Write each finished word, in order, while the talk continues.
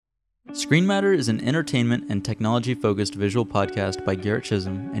Screen Matter is an entertainment and technology-focused visual podcast by Garrett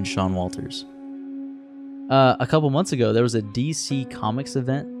Chisholm and Sean Walters. A couple months ago, there was a DC Comics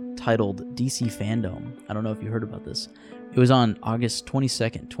event titled DC Fandom. I don't know if you heard about this. It was on August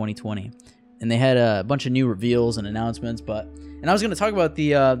 22nd, 2020. And they had a bunch of new reveals and announcements, and I was going to talk about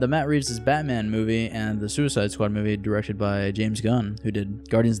the Matt Reeves' Batman movie and the Suicide Squad movie directed by James Gunn, who did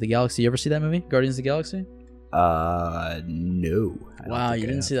Guardians of the Galaxy. You ever see that movie, Guardians of the Galaxy? No. Wow, you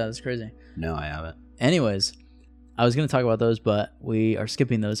didn't see that? That's crazy. No, I haven't. Anyways, I was going to talk about those, but we are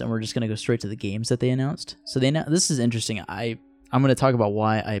skipping those, and we're just going to go straight to the games that they announced. So this is interesting. I'm going to talk about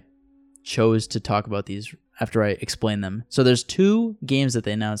why I chose to talk about these after I explain them. So there's two games that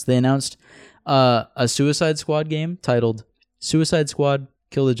they announced. They announced a Suicide Squad game titled Suicide Squad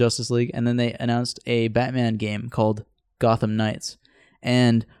Kill the Justice League, and then they announced a Batman game called Gotham Knights.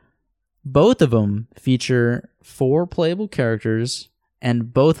 And both of them feature 4 playable characters,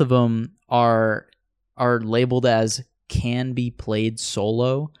 and both of them are labeled as can be played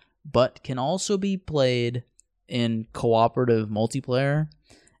solo, but can also be played in cooperative multiplayer.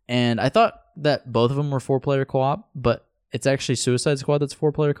 And I thought that both of them were 4-player co-op, but it's actually Suicide Squad that's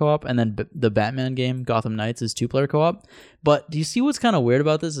 4-player co-op, and then the Batman game, Gotham Knights, is 2-player co-op. But do you see what's kind of weird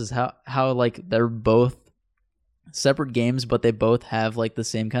about this is how like they're both separate games, but they both have like the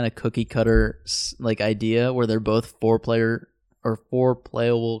same kind of cookie cutter like idea where they're both 4-player or 4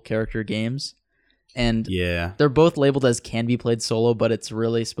 playable character games, and yeah, they're both labeled as can be played solo, but it's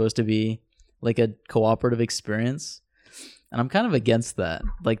really supposed to be like a cooperative experience. And I'm kind of against that,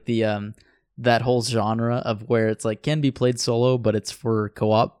 like the that whole genre of where it's like can be played solo, but it's for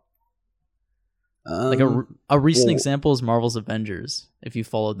co-op. Like a recent example is Marvel's Avengers. If you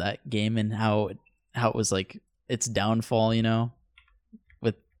followed that game and how it was like its downfall, you know,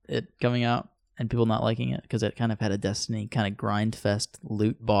 with it coming out and people not liking it because it kind of had a Destiny kind of grind fest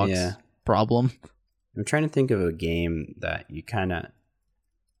loot box problem. I'm trying to think of a game that you kind of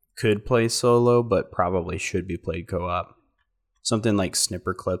could play solo, but probably should be played co-op. Something like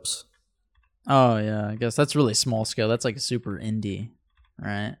Snipper Clips. Oh yeah, I guess that's really small scale. That's like super indie,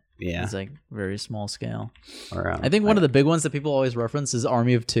 right? Yeah, it's like very small scale. Or, I think one of the big ones that people always reference is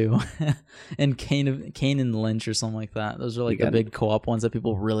Army of Two, and Kane and Lynch or something like that. Those are like the big co-op ones that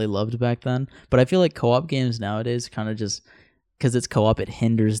people really loved back then. But I feel like co-op games nowadays kind of just because it's co-op, it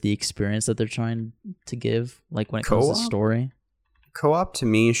hinders the experience that they're trying to give. Like when it comes to story, co-op to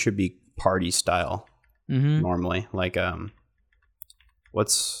me should be party style. Mm-hmm. Normally, like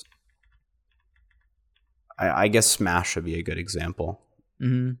I guess Smash should be a good example.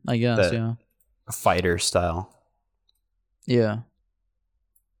 Mm-hmm. I guess, yeah. Fighter style. Yeah.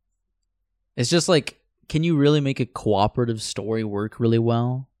 It's just like, can you really make a cooperative story work really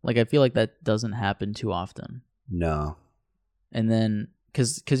well? Like, I feel like that doesn't happen too often. No. And then,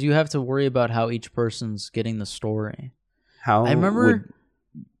 because you have to worry about how each person's getting the story. How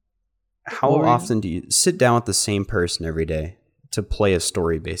often do you sit down with the same person every day to play a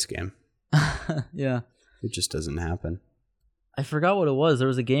story-based game? Yeah. It just doesn't happen. I forgot what it was. There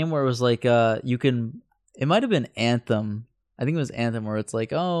was a game where it was like it might have been Anthem. I think it was Anthem where it's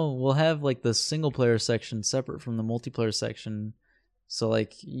like, oh, we'll have like the single player section separate from the multiplayer section. So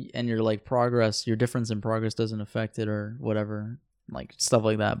like, and your like progress, your difference in progress doesn't affect it or whatever, like stuff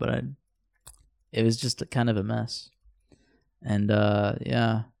like that. But it was just kind of a mess. And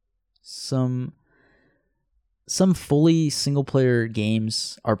yeah, some fully single player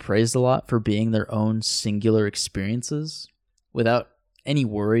games are praised a lot for being their own singular experiences without any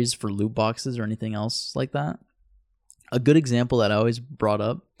worries for loot boxes or anything else like that. A good example that I always brought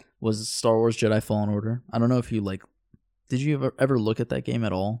up was Star Wars Jedi Fallen Order. I don't know if you did you ever look at that game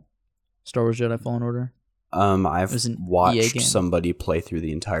at all? Star Wars Jedi Fallen Order? I've watched somebody play through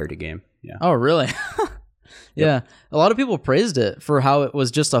the entirety game. Yeah. Oh, really? Yeah, yep. A lot of people praised it for how it was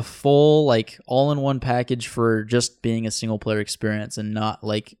just a full, like, all-in-one package for just being a single-player experience and not,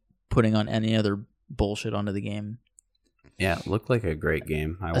 like, putting on any other bullshit onto the game. Yeah, it looked like a great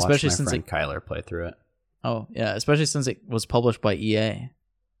game. I watched my friend Kyler play through it. Oh, yeah, especially since it was published by EA.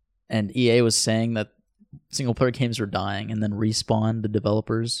 And EA was saying that single-player games were dying, and then Respawn, the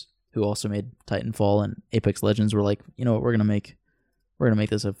developers, who also made Titanfall and Apex Legends, were like, you know what, we're gonna make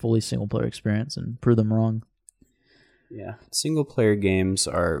this a fully single-player experience and prove them wrong. Yeah, single-player games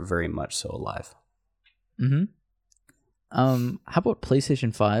are very much so alive. Mm-hmm. How about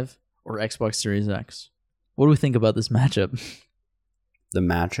PlayStation 5 or Xbox Series X? What do we think about this matchup? The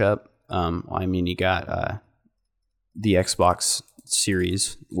matchup? I mean, you got the Xbox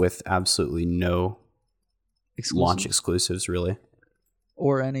Series with absolutely no launch exclusives, really.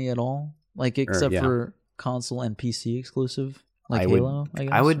 Or any at all? Like, except for console and PC exclusive Like I Halo, I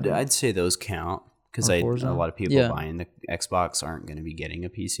guess. I'd say those count because Or a Forza? lot of people Yeah. buying the Xbox aren't going to be getting a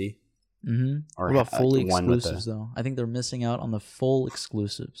PC. Mm-hmm. Or What about fully one with exclusives though? I think they're missing out on the full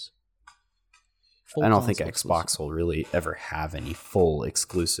exclusives. Full I don't think console Xbox exclusive. will really ever have any full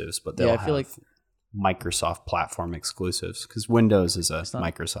exclusives, but they'll Yeah, I feel have Microsoft platform exclusives because Windows is a It's not-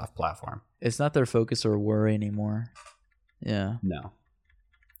 Microsoft platform. It's not their focus or worry anymore. Yeah. No.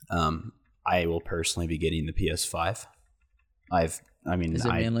 I will personally be getting the PS5. Is it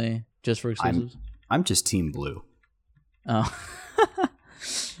mainly just for exclusives? I'm just Team Blue. Oh.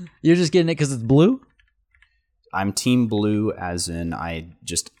 You're just getting it because it's blue? I'm Team Blue as in I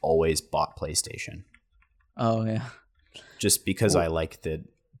just always bought PlayStation. Oh, yeah. Just because I like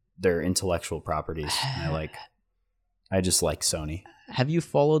their intellectual properties. And I just like Sony. Have you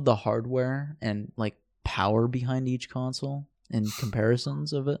followed the hardware and like power behind each console and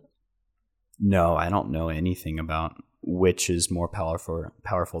comparisons of it? No, I don't know anything about which is more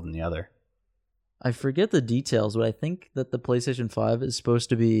powerful than the other. I forget the details, but I think that the PlayStation 5 is supposed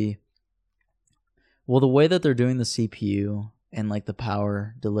to be... Well, the way that they're doing the CPU and like the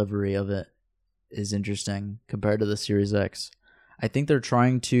power delivery of it is interesting compared to the Series X. I think they're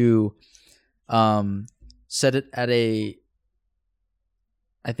trying to set it at a...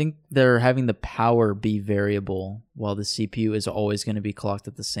 I think they're having the power be variable while the CPU is always going to be clocked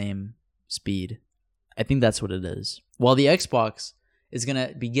at the same speed. I think that's what it is. While the Xbox is going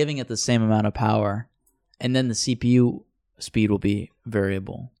to be giving it the same amount of power, and then the CPU speed will be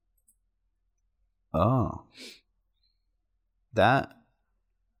variable. Oh.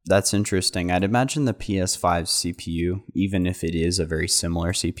 That's interesting. I'd imagine the PS5 CPU, even if it is a very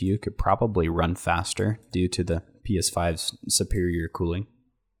similar CPU, could probably run faster due to the PS5's superior cooling.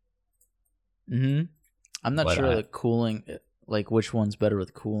 Mm-hmm. I'm not But sure the cooling, like which one's better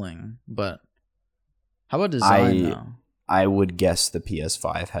with cooling, but how about design though? I would guess the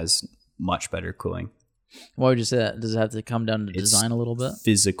PS5 has much better cooling. Why would you say that? Does it have to come down to It's design a little bit?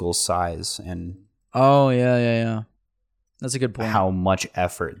 Physical size and Oh, yeah. That's a good point. how much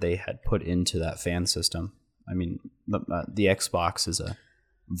effort they had put into that fan system. I mean, the Xbox is a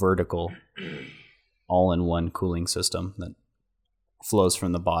vertical, all-in-one cooling system that flows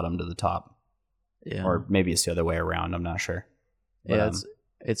from the bottom to the top. Yeah. Or maybe it's the other way around. I'm not sure. But, Yeah,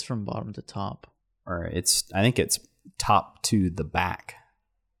 it's from bottom to top. Or I think it's top to the back.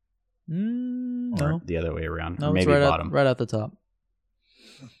 Or No. the other way around. No, or it's maybe right bottom. right at the top.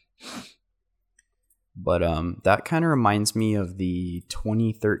 But that kind of reminds me of the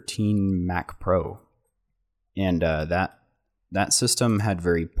 2013 Mac Pro. And that system had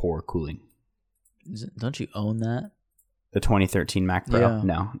very poor cooling. Don't you own that? The 2013 Mac Pro? Yeah.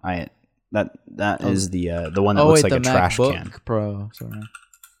 No, that is the one that looks like a trash MacBook can. Pro, sorry.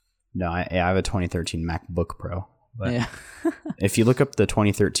 No, I have a 2013 MacBook Pro. But Yeah. if you look up the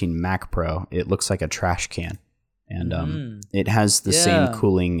 2013 Mac Pro, it looks like a trash can. And it has the same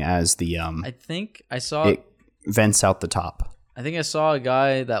cooling as the I think I saw it vents out the top. I think I saw a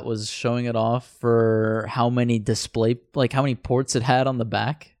guy that was showing it off for how many how many ports it had on the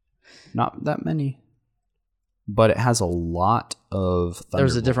back. Not that many. But it has a lot of Thunderbolt There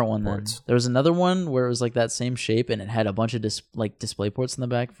was a different one ports. then. There was another one where it was like that same shape and it had a bunch of display ports in the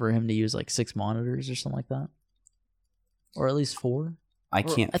back for him to use like 6 monitors or something like that. Or at least 4. I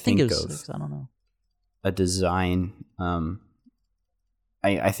can't I think think it was of 6, I don't know. a design.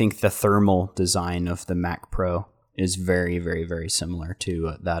 I think the thermal design of the Mac Pro is very, very, very similar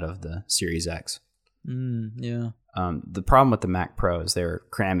to that of the Series X. Yeah. The problem with the Mac Pro is they're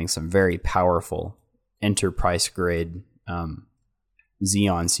cramming some very powerful enterprise grade Xeon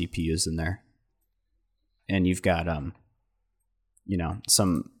CPUs in there, and you've got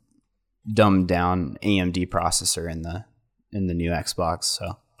some dumbed down AMD processor in the new Xbox.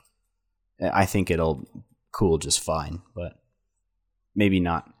 So I think it'll cool just fine, but maybe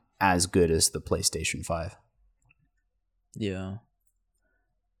not as good as the PlayStation 5. Yeah.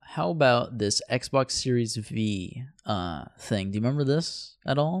 How about this Xbox Series V thing? Do you remember this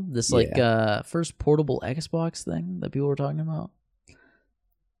at all? This first portable Xbox thing that people were talking about?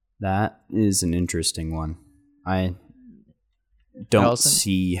 That is an interesting one. I don't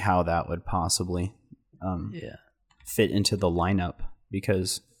see how that would possibly fit into the lineup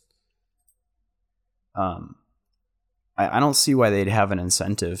because I don't see why they'd have an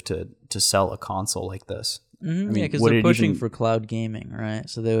incentive to sell a console like this. Mm-hmm, I mean, because they're pushing for cloud gaming, right?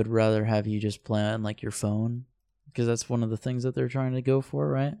 So they would rather have you just play on like your phone, because that's one of the things that they're trying to go for,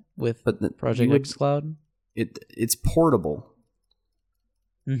 right? With Project X Cloud. It's portable,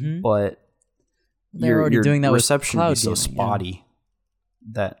 mm-hmm. but they're already doing that reception with cloud would be so gaming, spotty. Yeah.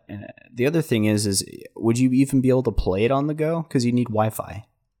 the other thing is would you even be able to play it on the go? Because you need Wi-Fi.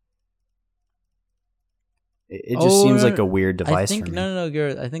 It just seems like a weird device for me. No,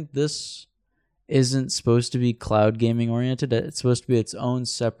 Garrett. I think this isn't supposed to be cloud gaming oriented. It's supposed to be its own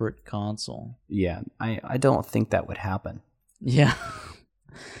separate console. Yeah, I don't think that would happen. Yeah.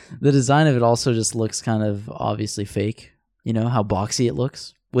 The design of it also just looks kind of obviously fake. You know how boxy it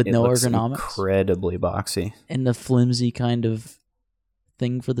looks with no ergonomics? Incredibly boxy. And the flimsy kind of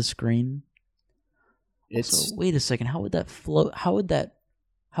thing for the screen. Also, wait a second. How would that float? How would that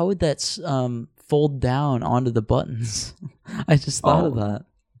fold down onto the buttons? I just thought of that.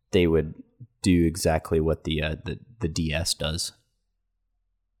 They would do exactly what the DS does.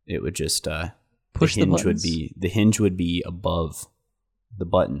 It would just push the buttons. The hinge would be above the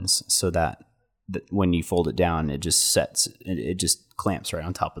buttons, so that when you fold it down, it just it just clamps right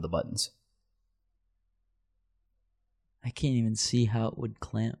on top of the buttons. I can't even see how it would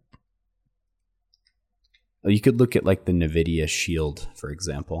clamp. You could look at like the NVIDIA Shield, for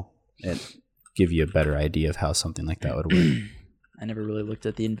example. It give you a better idea of how something like that would work. I never really looked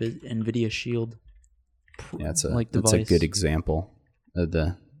at the NVIDIA Shield. Yeah, that's a good example of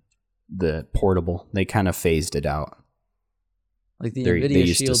the portable. They kind of phased it out. Like the NVIDIA they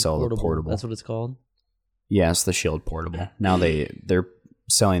used Shield to sell portable. the portable. That's what it's called? Yeah, it's the Shield portable. Now they're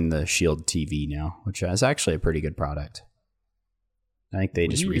selling the Shield TV now, which is actually a pretty good product. I think they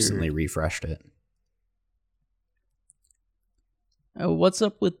just recently refreshed it. What's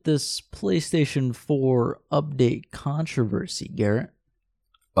up with this PlayStation 4 update controversy, Garrett?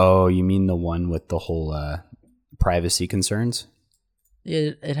 Oh, you mean the one with the whole privacy concerns?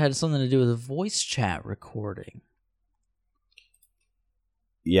 It had something to do with voice chat recording.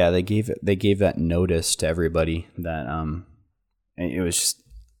 Yeah, they gave that notice to everybody that it was just.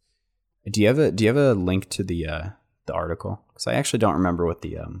 Do you have a link to the article? Because I actually don't remember what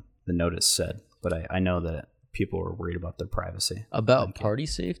the notice said, but I know that people were worried about their privacy. About party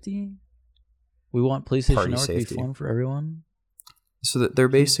safety? We want PlayStation Network to be fun for everyone? So they're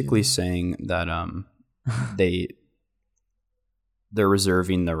basically saying that they're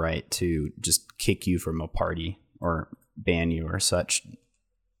reserving the right to just kick you from a party or ban you or such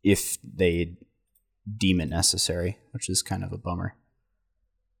if they deem it necessary, which is kind of a bummer.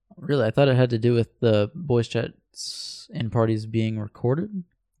 Really? I thought it had to do with the voice chats in parties being recorded?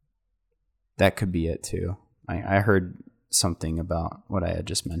 That could be it too. I heard something about what I had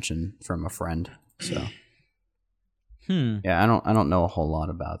just mentioned from a friend. So, yeah, I don't know a whole lot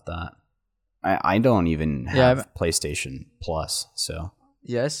about that. I don't even have PlayStation Plus. So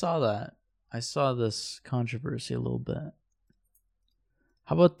yeah, I saw that. I saw this controversy a little bit.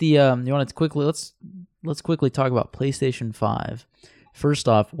 How about the you want to quickly let's quickly talk about PlayStation 5. First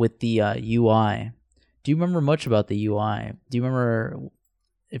off, with the UI. Do you remember much about the UI? Do you remember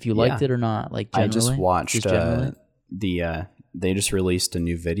if you liked it or not? Like generally? I just watched they just released a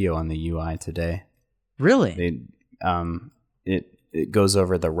new video on the UI today. Really? It goes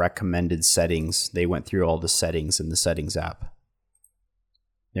over the recommended settings. They went through all the settings in the settings app.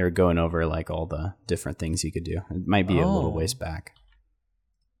 They were going over like all the different things you could do. It might be a little ways back.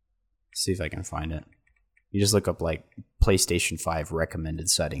 Let's see if I can find it. You just look up like PlayStation 5 recommended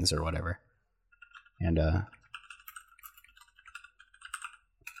settings or whatever. And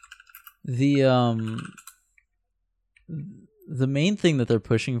the main thing that they're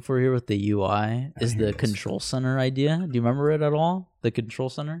pushing for here with the UI is the control center idea. Do you remember it at all? The control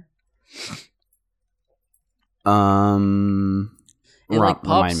center? It like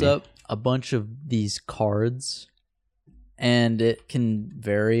pops up a bunch of these cards, and it can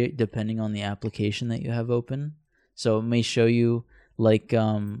vary depending on the application that you have open. So it may show you like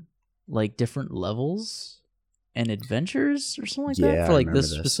different levels and adventures or something like that for like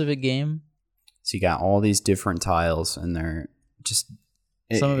this specific game. So you got all these different tiles, and they're just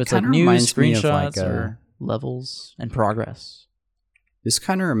some of it's like new screenshots or levels and progress. This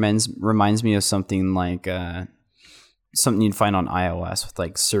kind of reminds me of something like something you'd find on iOS with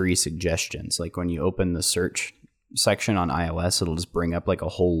like Siri suggestions. Like when you open the search section on iOS, it'll just bring up like a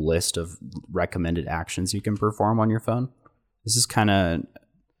whole list of recommended actions you can perform on your phone. This is kind of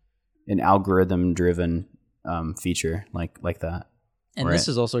an algorithm-driven feature like that. And this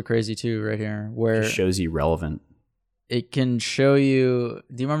is also crazy too, right here, where it shows you relevant. It can show you.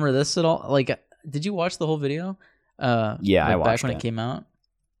 Do you remember this at all? Like, did you watch the whole video? Yeah, I watched back when it came out.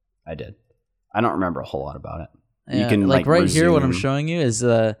 I did. I don't remember a whole lot about it. Yeah, you can like right resume. Here. What I'm showing you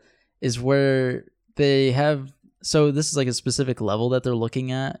is where they have. So this is like a specific level that they're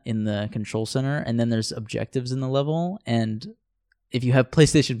looking at in the control center, and then there's objectives in the level, and if you have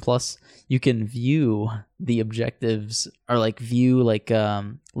PlayStation Plus, you can view the objectives or like view like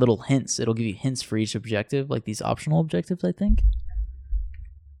little hints. It'll give you hints for each objective, like these optional objectives, I think.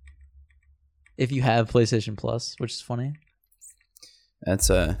 If you have PlayStation Plus, which is funny.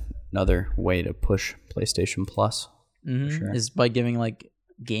 That's another way to push PlayStation Plus. Mm-hmm. Sure. Is by giving like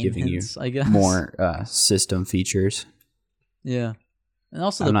giving hints, I guess. More system features. Yeah. And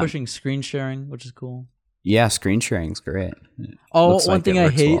also they're pushing screen sharing, which is cool. Yeah, screen sharing's great. One thing I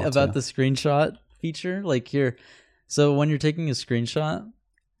hate about the screenshot feature, like here, so when you're taking a screenshot,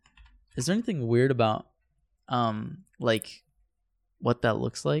 is there anything weird about like what that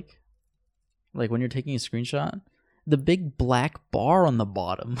looks like? Like when you're taking a screenshot, the big black bar on the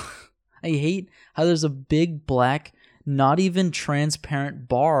bottom. I hate how there's a big black, not even transparent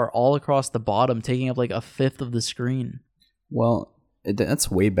bar all across the bottom, taking up like a fifth of the screen. Well, that's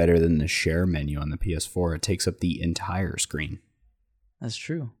way better than the share menu on the PS4. It takes up the entire screen. That's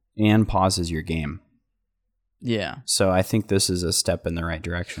true. And pauses your game. Yeah. So I think this is a step in the right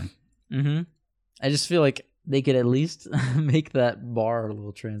direction. Mm-hmm. I just feel like they could at least make that bar a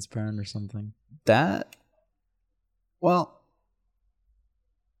little transparent or something. Well,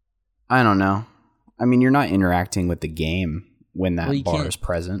 I don't know. I mean, you're not interacting with the game when that bar is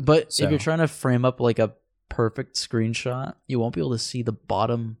present. But if you're trying to frame up like a perfect screenshot, you won't be able to see the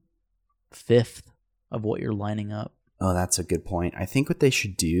bottom fifth of what you're lining up. Oh, that's a good point. I think what they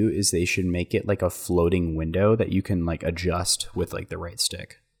should do is they should make it like a floating window that you can like adjust with like the right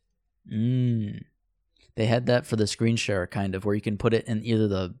stick. They had that for the screen share kind of, where you can put it in either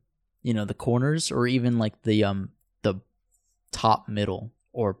the, the corners or even like the top middle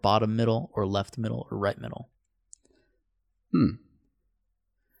or bottom middle or left middle or right middle. And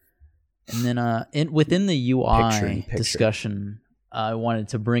then within the UI discussion, I wanted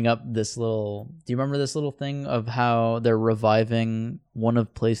to bring up this little... Do you remember this little thing of how they're reviving one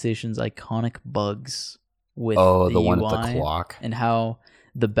of PlayStation's iconic bugs with the one UI, at the clock, and how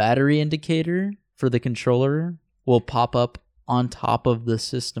the battery indicator for the controller will pop up on top of the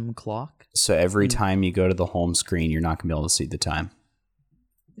system clock? So every time you go to the home screen, you're not going to be able to see the time.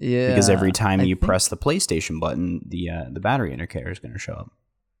 Yeah. Because every time you press the PlayStation button, the battery indicator is going to show up.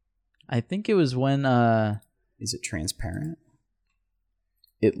 I think it was when... Is it transparent?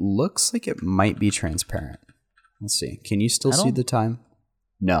 It looks like it might be transparent. Let's see. Can you still see the time?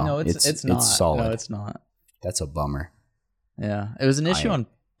 No, it's not. It's solid. No, it's not. That's a bummer. Yeah. It was an issue on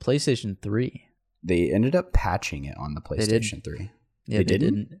PlayStation 3. They ended up patching it on the PlayStation 3. Yeah, they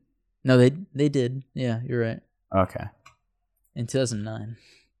didn't. No, they did. Yeah, you're right. Okay. In 2009.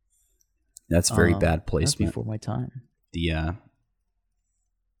 That's very bad placement. That's before my time.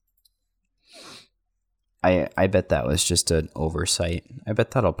 I bet that was just an oversight. I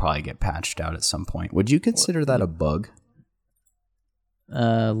bet that'll probably get patched out at some point. Would you consider that a bug?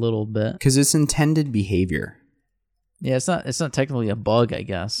 A little bit. Because it's intended behavior. Yeah, it's not technically a bug, I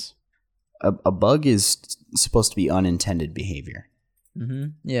guess. A bug is supposed to be unintended behavior.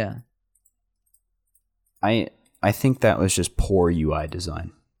 Mm-hmm. Yeah. I think that was just poor UI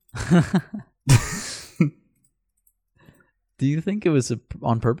design. Do you think it was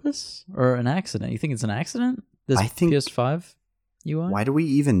on purpose or an accident? You think it's an accident? I think PS5 UI? Why do we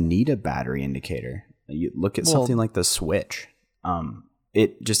even need a battery indicator? You look at something like the Switch.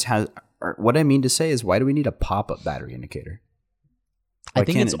 It just has... What I mean to say is, why do we need a pop-up battery indicator? I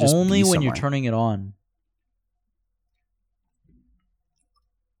think it's only when you're turning it on.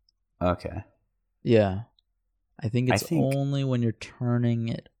 Okay. Yeah. I think it's only when you're turning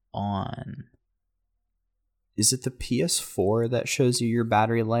it on. Is it the PS4 that shows you your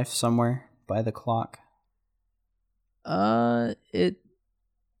battery life somewhere by the clock? I'll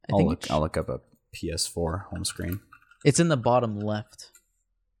look up a PS4 home screen. It's in the bottom left.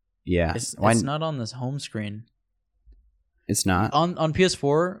 Yeah. It's not on this home screen. It's not? On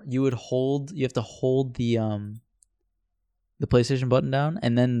PS4, you have to hold the PlayStation button down,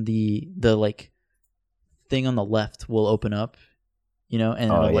 and then the like thing on the left will open up, and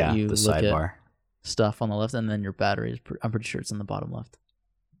it'll let you look sidebar. At stuff on the left, and then your battery is I'm pretty sure it's in the bottom left.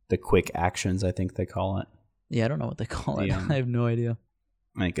 The quick actions, I think they call it. Yeah, I don't know what they call it. I have no idea.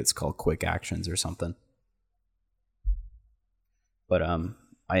 I think it's called quick actions or something. But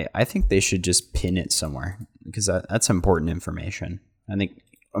I think they should just pin it somewhere, because that's important information. I think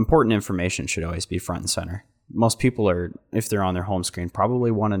important information should always be front and center. Most people if they're on their home screen, probably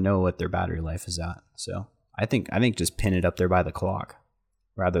want to know what their battery life is at. So I think just pin it up there by the clock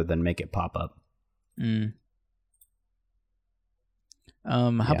rather than make it pop up.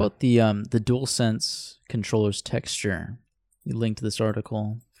 How about the DualSense controller's texture? You linked this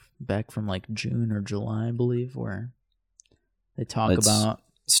article back from like June or July, I believe, where They talk It's about.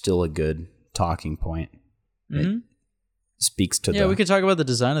 still a good talking point. Mm-hmm. It speaks to Yeah, we could talk about the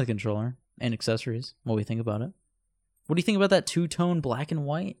design of the controller and accessories. What we think about it. What do you think about that two-tone black and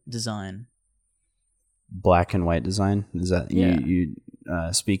white design? black and white design. Is that you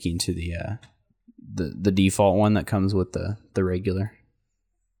speaking to the default one that comes with the regular?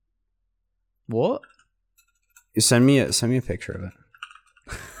 What? Send me a picture of it.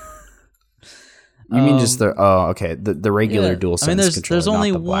 You mean just the regular DualSense controller? There's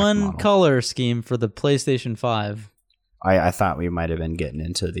only not the black one model. color scheme for the PlayStation 5. I thought we might have been getting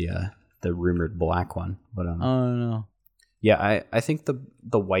into the rumored black one, but I don't know. yeah, I think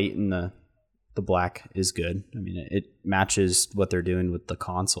the white and the black is good. I mean, it matches what they're doing with the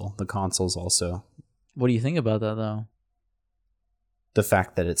console. The console's also What do you think about that though? the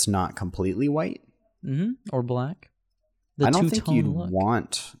fact that it's not completely white. Mm-hmm. Or black? I don't think two-tone you'd look.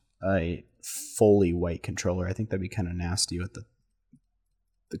 want a fully white controller. I think that'd be kind of nasty with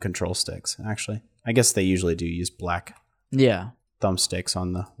the control sticks. Actually, I guess they usually do use black Yeah. thumbsticks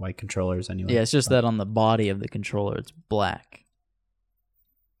on the white controllers anyway. Yeah, it's just that on the body of the controller, it's black.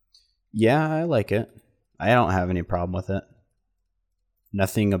 Yeah, I like it. I don't have any problem with it.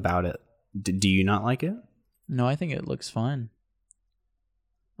 Nothing about it. Do you not like it? No, I think it looks fine.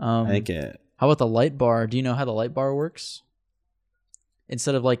 I think it. How about the light bar? Do you know how the light bar works?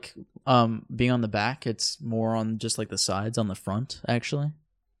 Instead of like being on the back, it's more on just like the sides on the front, actually.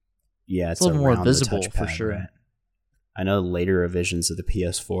 Yeah, It's a little more around the visible for touchpad, sure. right? I know later revisions of the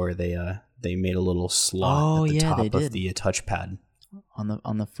PS4, they made a little slot at the top of the touchpad.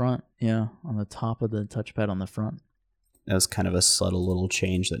 On the front, yeah, on the top of the touchpad on the front. That was kind of a subtle little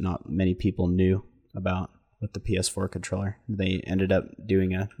change that not many people knew about with the PS4 controller. They ended up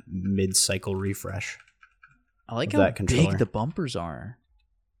doing a mid-cycle refresh. I like of how that controller. big the bumpers are.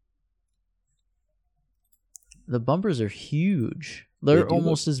 The bumpers are huge. They're They do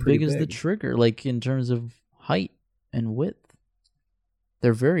almost look as pretty big as the big. trigger, like in terms of height and width.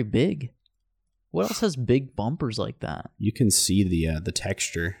 They're very big. What else has big bumpers like that? You can see the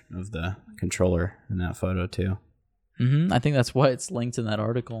texture of the controller in that photo too. Mm-hmm. I think that's why it's linked in that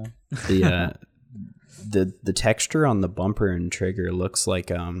article. The texture on the bumper and trigger looks like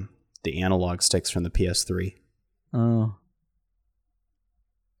the analog sticks from the PS3. Oh.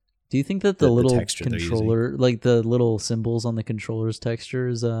 Do you think that the little texture they're controller, like the little symbols on the controller's texture,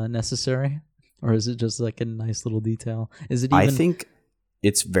 is necessary, or is it just like a nice little detail? Is it even? I think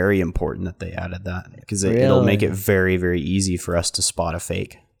it's very important that they added that because it'll make it Really? very, very easy for us to spot a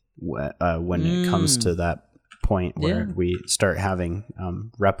fake when it comes to that point where Yeah. we start having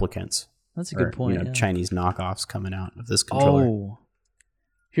replicants. That's a good point. Yeah. Chinese knockoffs coming out of this controller. Oh,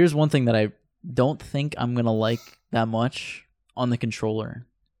 here's one thing that I don't think I'm gonna like that much on the controller.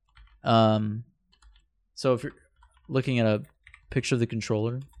 So if you're looking at a picture of the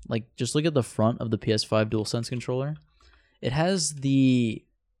controller, like just look at the front of the PS5 DualSense controller. It has the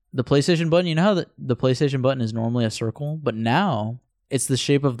PlayStation button. You know how the PlayStation button is normally a circle, but now it's the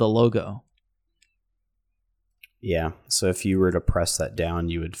shape of the logo. Yeah. So if you were to press that down,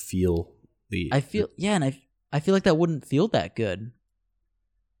 you would feel I feel like that wouldn't feel that good.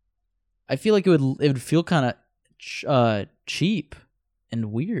 I feel like it would feel kind of cheap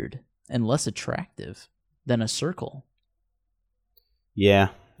and weird and less attractive than a circle. Yeah,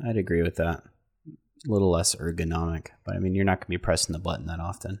 I'd agree with that. A little less ergonomic, but I mean, you're not going to be pressing the button that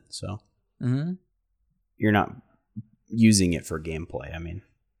often, so you're not using it for gameplay. I mean,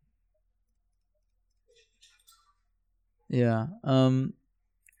 yeah.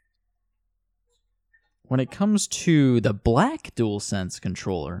 When it comes to the black DualSense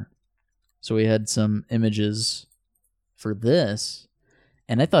controller, so we had some images for this,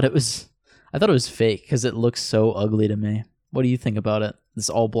 and I thought it was fake because it looks so ugly to me. What do you think about it? This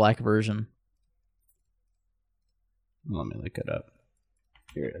all black version. let me look it up.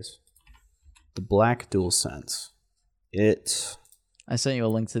 Here it is. The black DualSense. I sent you a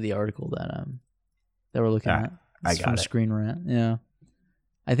link to the article that we're looking at. I It's got from it. Screen Rant. Yeah,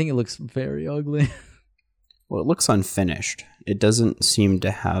 I think it looks very ugly. Well, it looks unfinished. It doesn't seem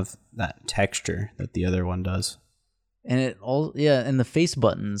to have that texture that the other one does. And and the face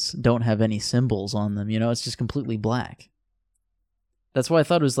buttons don't have any symbols on them. You know, it's just completely black. That's why I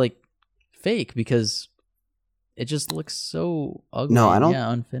thought it was like fake because it just looks so ugly. No, I don't- Yeah,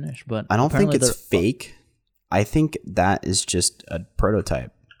 unfinished. But I don't think apparently it's fake. I think that is just a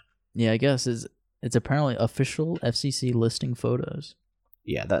prototype. Yeah, I guess it's apparently official FCC listing photos.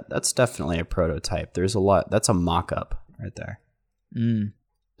 Yeah, that's definitely a prototype. There's a lot. That's a mock-up right there.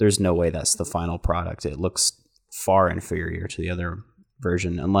 There's no way that's the final product. It looks far inferior to the other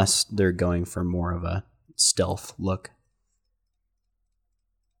version, unless they're going for more of a stealth look.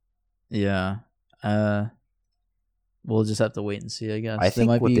 Yeah. We'll just have to wait and see, I guess. I They think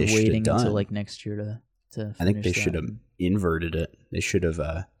might what be they should have waiting until done- like next year to I think they finish should that. have inverted it. They should have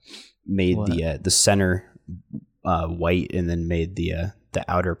made What? the center white and then made the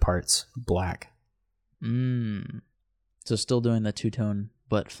outer parts black. So still doing the two-tone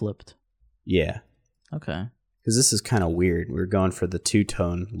but flipped. Yeah, Okay. because this is kind of weird. We're going for the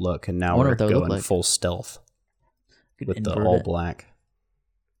two-tone look, and now I wonder we're what that would look going like. full stealth Could with the invert all it. black.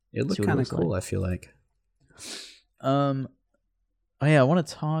 It looked See what it kind of looks cool. like. I feel like. Oh yeah,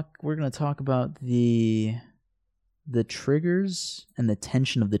 we're gonna talk about the triggers and the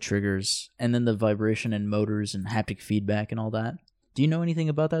tension of the triggers, and then the vibration and motors and haptic feedback and all that. Do you know anything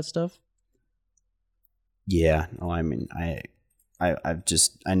about that stuff? Yeah. Oh, I mean, I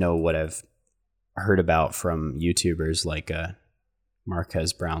know what I've heard about from YouTubers like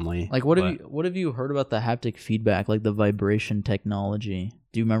Marquez Brownlee. Like what have you heard about the haptic feedback, like the vibration technology?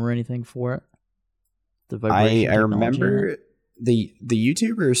 Do you remember anything for it? The vibration I technology in remember it? the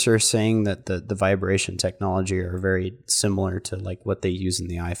YouTubers are saying that the vibration technology are very similar to like what they use in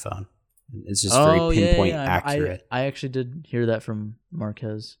the iPhone. It's just very pinpoint accurate. I actually did hear that from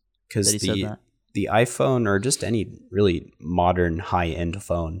Marquez. Because that he said that. the iPhone or just any really modern high end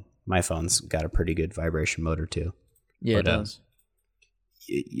phone, my phone's got a pretty good vibration motor too. Yeah, But, it does.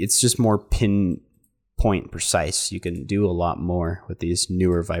 It's just more pinpoint precise. You can do a lot more with these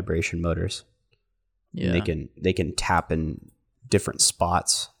newer vibration motors. Yeah. And they can tap in different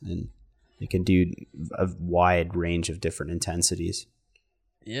spots, and they can do a wide range of different intensities.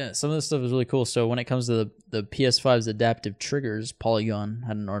 Yeah, some of this stuff is really cool. So when it comes to the PS5's adaptive triggers, Polygon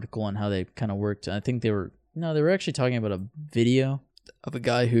had an article on how they kind of worked. I think they were actually talking about a video of a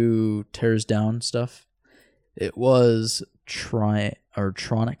guy who tears down stuff. It was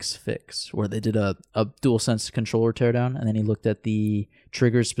Tronics Fix, where they did a DualSense controller teardown, and then he looked at the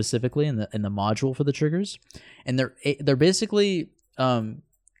triggers specifically in the module for the triggers, and they're basically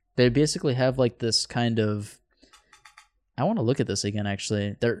they basically have like this kind of, I want to look at this again.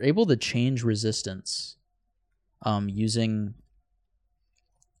 Actually, they're able to change resistance, using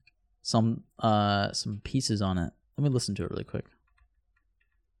some pieces on it. Let me listen to it really quick.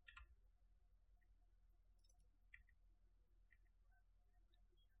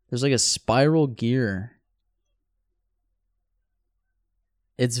 There's like a spiral gear.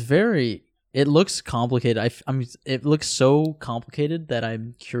 It looks complicated. It looks so complicated that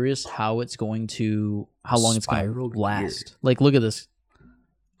I'm curious how long it's going to last. Like, look at this.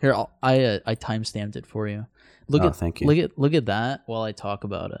 Here, I timestamped it for you. Thank you. Look at that while I talk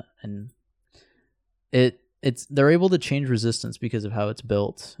about it, and they're able to change resistance because of how it's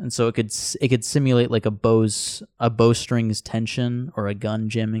built, and so it could simulate like a bowstring's tension, or a gun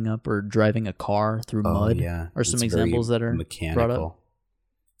jamming up, or driving a car through mud. Yeah. Or some It's examples very that are mechanical. brought up.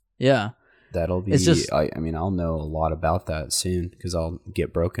 Yeah, That'll be. It's just- I mean, I'll know a lot about that soon because I'll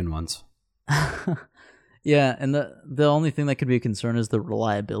get broken once. yeah, and the only thing that could be a concern is the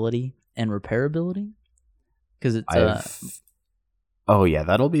reliability and repairability, because it's Oh yeah,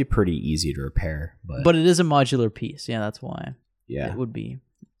 that'll be pretty easy to repair, but it is a modular piece. Yeah, that's why. yeah, It would be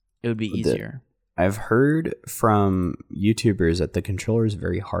easier. I've heard from YouTubers that the controller is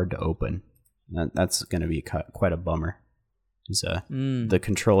very hard to open. That's going to be quite a bummer. The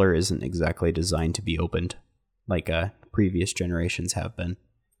controller isn't exactly designed to be opened like previous generations have been.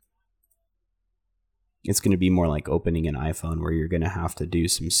 It's going to be more like opening an iPhone, where you're going to have to do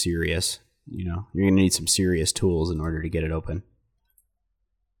some serious, you're going to need some serious tools in order to get it open.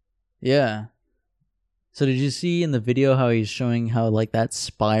 Yeah. So did you see in the video how he's showing how like that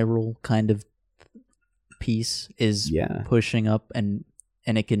spiral kind of piece is pushing up, and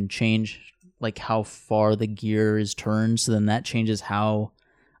it can change like how far the gear is turned, so then that changes how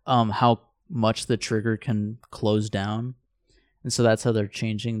much the trigger can close down. And so that's how they're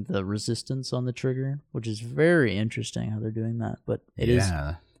changing the resistance on the trigger, which is very interesting how they're doing that. But it is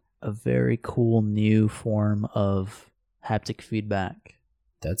a very cool new form of haptic feedback.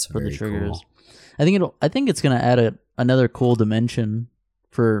 That's for very the triggers. cool. I think it's gonna add another cool dimension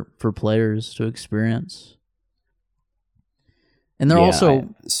for players to experience. And they're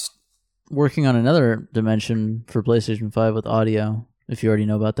also working on another dimension for PlayStation 5 with audio. If you already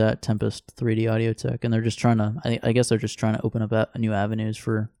know about that, Tempest 3D audio tech, and they're just trying to. I guess they're just trying to open up new avenues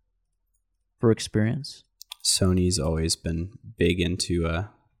for experience. Sony's always been big into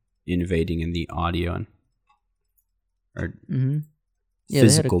innovating in the audio or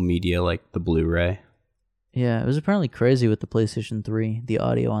physical media, like the Blu-ray. Yeah, it was apparently crazy with the PlayStation 3, the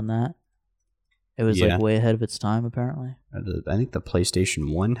audio on that. It was like way ahead of its time, apparently. I think the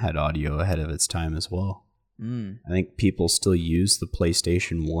PlayStation 1 had audio ahead of its time as well. I I think people still use the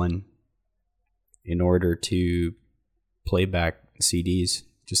PlayStation 1 in order to play back CDs,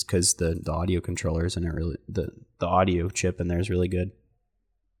 just because the audio controllers and the audio chip in there is really good.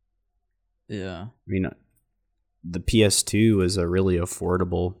 Yeah. I mean, the PS2 was a really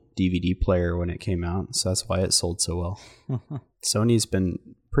affordable DVD player when it came out, so that's why it sold so well. Sony's been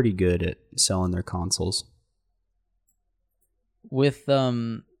pretty good at selling their consoles. With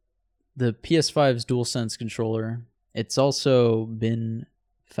the PS5's DualSense controller, it's also been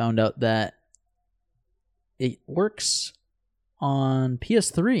found out that it works on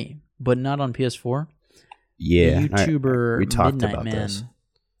PS3, but not on PS4. Yeah, the YouTuber we talked Midnight about Man this.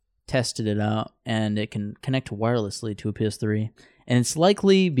 tested it out, and it can connect wirelessly to a PS3. And it's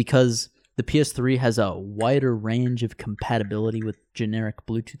likely because the PS3 has a wider range of compatibility with generic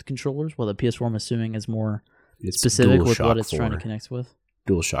Bluetooth controllers, while the PS4, I'm assuming, is more specific with what it's trying to connect with.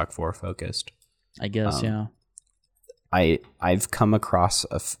 DualShock 4 focused. I guess, yeah. I've come across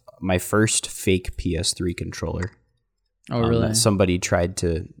my first fake PS3 controller. Oh, really? That somebody tried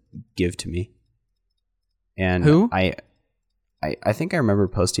to give to me. And who? I think I remember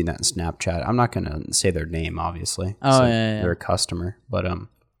posting that in Snapchat. I'm not going to say their name, obviously. Oh, So yeah. they're a customer, but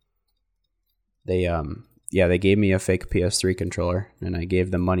they gave me a fake PS3 controller, and I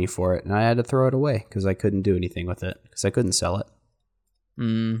gave them money for it, and I had to throw it away because I couldn't do anything with it because I couldn't sell it.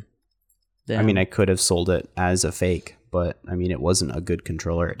 Damn. I mean, I could have sold it as a fake, but I mean, it wasn't a good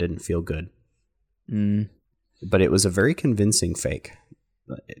controller. It didn't feel good. But it was a very convincing fake.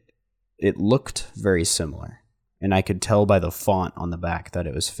 It looked very similar, and I could tell by the font on the back that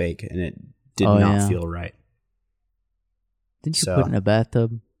it was fake, and it did not feel right. Didn't you put it in a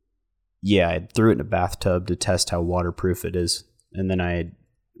bathtub? Yeah, I threw it in a bathtub to test how waterproof it is, and then I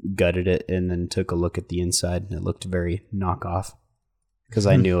gutted it and then took a look at the inside, and it looked very knockoff. Because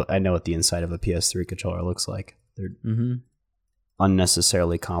I know what the inside of a PS3 controller looks like. They're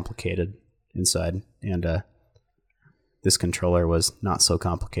unnecessarily complicated inside, and this controller was not so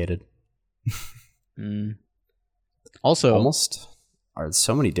complicated. Also, almost are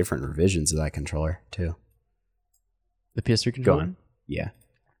so many different revisions of that controller too. The PS3 controller? Go on. Yeah.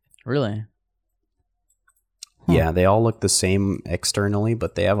 Really? Yeah, they all look the same externally,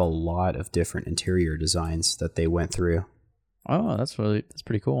 but they have a lot of different interior designs that they went through. Oh, that's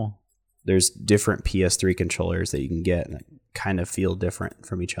pretty cool. There's different PS3 controllers that you can get that kind of feel different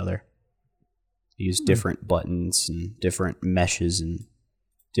from each other. You use different buttons and different meshes and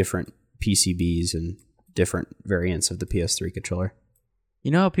different PCBs and different variants of the PS3 controller. You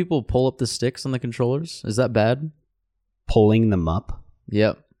know how people pull up the sticks on the controllers? Is that bad? Pulling them up?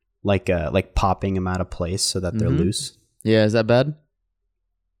 Yep. Like popping them out of place so that they're loose? Yeah, is that bad?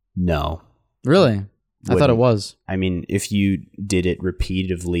 No. Really? I thought it was. I mean, if you did it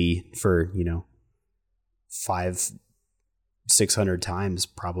repeatedly for, 500-600 times,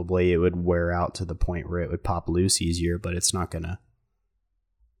 probably it would wear out to the point where it would pop loose easier, but it's not gonna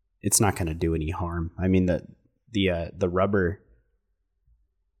do any harm. I mean, the rubber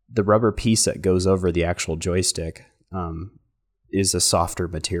piece that goes over the actual joystick is a softer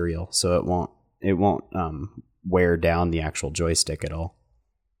material, so it won't wear down the actual joystick at all.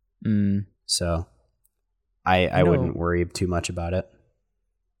 So I wouldn't worry too much about it.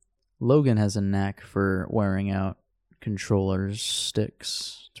 Logan has a knack for wearing out controllers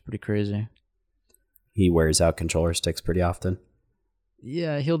sticks. It's pretty crazy. He wears out controller sticks pretty often.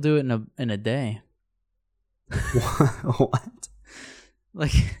 Yeah, he'll do it in a day. What?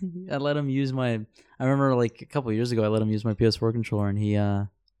 Like, I let him use I remember like a couple of years ago I let him use my PS4 controller, and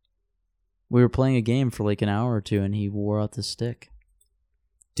we were playing a game for like an hour or two, and he wore out the stick.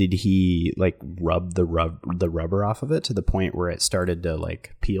 Did he like rub the rubber off of it to the point where it started to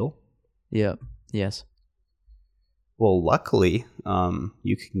like peel? Yep. Yes. Well, luckily,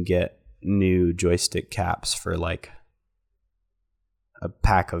 you can get new joystick caps for like a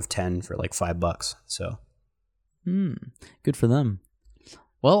pack of 10 for like $5. So, good for them.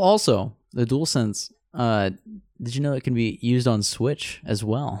 Well, also the DualSense. Did you know it can be used on Switch as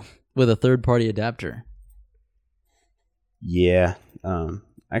well with a third-party adapter? Yeah.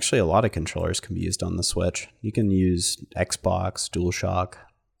 Actually, a lot of controllers can be used on the Switch. You can use Xbox, DualShock.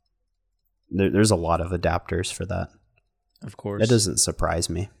 There's a lot of adapters for that. Of course. That doesn't surprise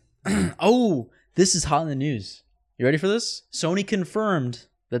me. Oh, this is hot in the news. You ready for this? Sony confirmed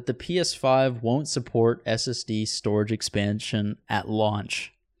that the PS5 won't support SSD storage expansion at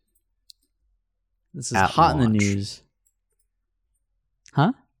launch. This is hot in the news.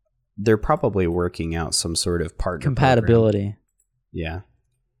 Huh? They're probably working out some sort of partner compatibility. Program. Yeah.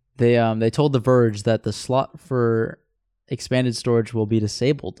 They told The Verge that the slot for expanded storage will be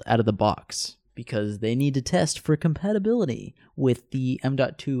disabled out of the box because they need to test for compatibility with the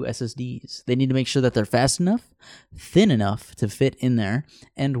M.2 SSDs. They need to make sure that they're fast enough, thin enough to fit in there,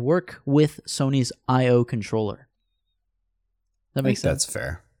 and work with Sony's I/O controller. That makes sense. That's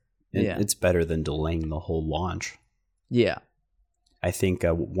fair. Yeah. It's better than delaying the whole launch. Yeah. I think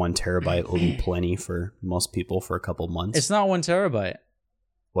 1 terabyte will be plenty for most people for a couple months. It's not 1 terabyte.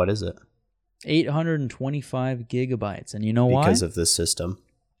 What is it? 825 gigabytes. And you know why? Because of the system.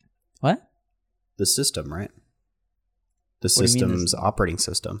 What? The system, right? The What do you mean system's operating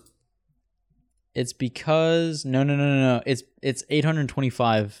system. It's because... No. It's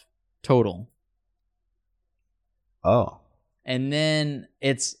 825 total. Oh. And then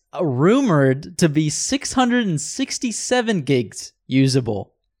it's rumored to be 667 gigs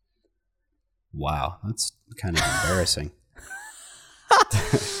usable. Wow, that's kind of embarrassing.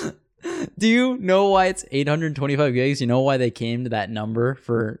 Do you know why it's 825 gigs? You know why they came to that number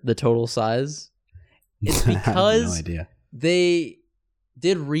for the total size? It's because no idea. They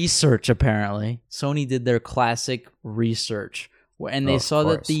did research, apparently. Sony did their classic research. And they saw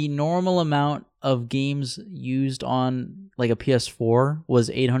that the normal amount of games used on like a PS4 was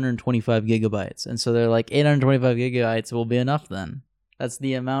 825 gigabytes. And so they're like, 825 gigabytes will be enough then. That's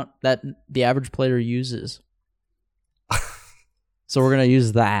the amount that the average player uses. So we're going to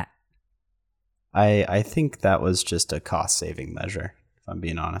use that. I think that was just a cost-saving measure, if I'm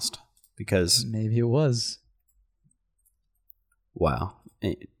being honest. Because... Maybe it was. Wow.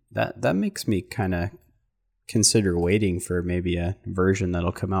 That makes me kind of consider waiting for maybe a version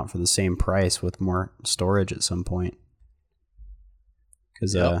that'll come out for the same price with more storage at some point.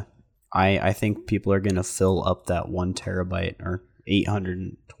 Because I think people are going to fill up that 1 terabyte or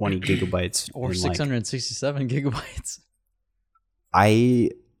 820 gigabytes. Or 667 gigabytes.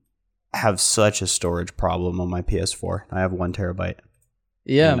 I have such a storage problem on my PS4. I have 1 terabyte.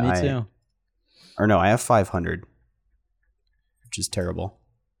 Yeah, me too. Or no, I have 500, which is terrible.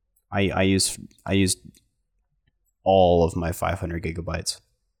 I used all of my 500 gigabytes.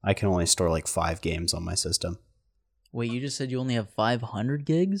 I can only store like 5 games on my system. Wait, you just said you only have 500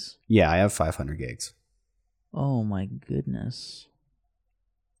 gigs? Yeah, I have 500 gigs. Oh my goodness.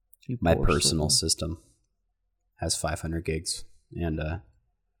 My personal system has 500 gigs, and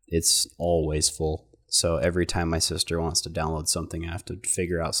it's always full. So every time my sister wants to download something, I have to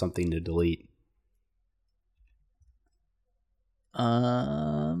figure out something to delete.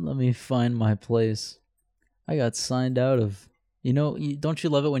 Let me find my place. I got signed out of... don't you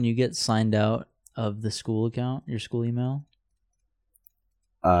love it when you get signed out of the school account, your school email?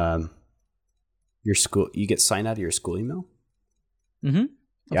 Your school, you get signed out of your school email? Mm-hmm.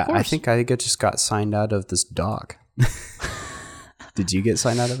 Yeah, I think I just got signed out of this dog. Did you get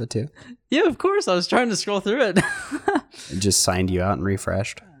signed out of it too? Yeah, of course. I was trying to scroll through it. It just signed you out and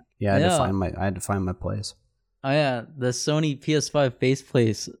refreshed. Yeah, I had to find my place. Oh yeah, the Sony PS5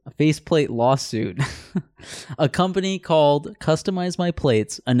 faceplate lawsuit. A company called Customize My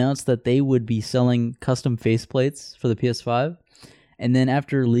Plates announced that they would be selling custom faceplates for the PS5, and then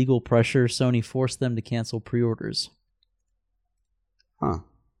after legal pressure, Sony forced them to cancel pre-orders. Huh.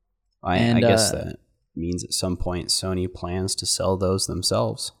 I guess that means at some point Sony plans to sell those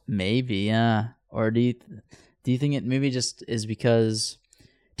themselves. Maybe, yeah. Or do you think it maybe just is because...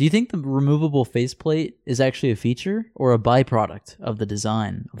 Do you think the removable faceplate is actually a feature or a byproduct of the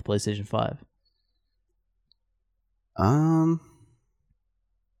design of the PlayStation 5? I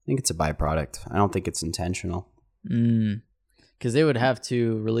think it's a byproduct. I don't think it's intentional. Because they would have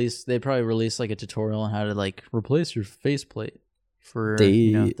to release... They'd probably release like a tutorial on how to like replace your faceplate for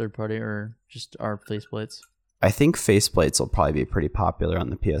third party or just our faceplates. I think faceplates will probably be pretty popular on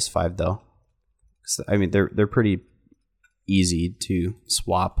the PS5 though. I mean, they're pretty easy to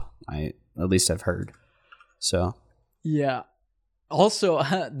swap. At least I've heard. So yeah. Also,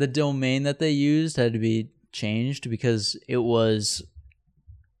 the domain that they used had to be changed because it was...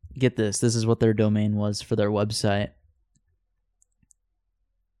 Get this. This is what their domain was for their website.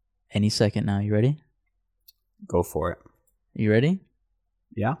 Any second now. You ready? Go for it. You ready?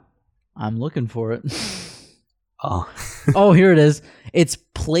 Yeah. I'm looking for it. Oh. Oh, here it is. It's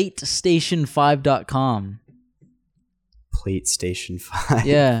PlateStation5.com. PlayStation 5.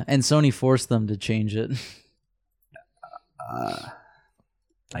 Yeah, and Sony forced them to change it.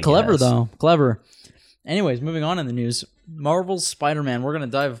 Clever, though. Clever. Anyways, moving on in the news. Marvel's Spider-Man. We're going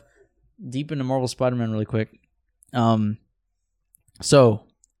to dive deep into Marvel's Spider-Man really quick. So,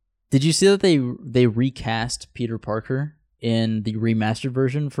 did you see that they recast Peter Parker in the remastered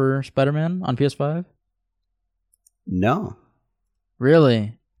version for Spider-Man on PS5? No.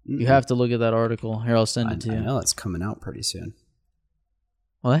 Really? You have to look at that article. Here, I'll send it to you. I know it's coming out pretty soon.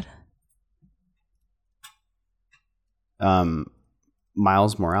 What?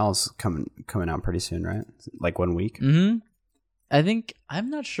 Miles Morales coming out pretty soon, right? Like 1 week. Mm-hmm. I'm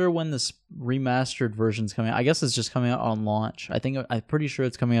not sure when this remastered version's coming out. I guess it's just coming out on launch. I'm pretty sure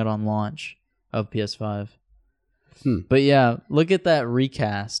it's coming out on launch of PS5. But yeah, look at that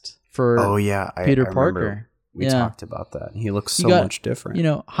recast for Peter Parker. We talked about that. He looks so much different.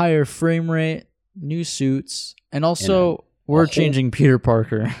 Higher frame rate, new suits, and also we're changing Peter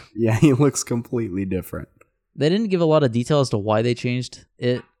Parker. Yeah, he looks completely different. They didn't give a lot of detail as to why they changed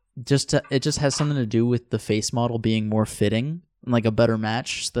it. It just has something to do with the face model being more fitting and like a better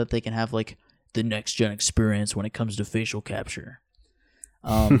match, so that they can have like the next gen experience when it comes to facial capture.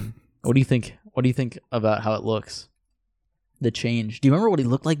 What do you think? What do you think about how it looks? The change. Do you remember what he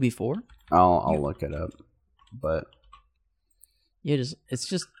looked like before? I'll look it up. But yeah, it's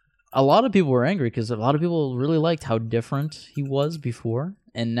just a lot of people were angry because a lot of people really liked how different he was before,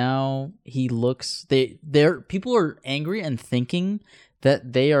 and now he looks. People are angry and thinking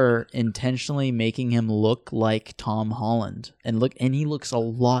that they are intentionally making him look like Tom Holland, and he looks a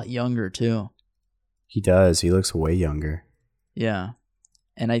lot younger too. He does. He looks way younger. Yeah,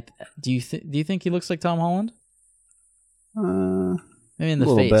 and do you think he looks like Tom Holland? Maybe in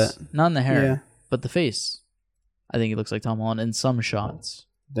the face, not in the hair, but the face. I think he looks like Tom Holland in some shots.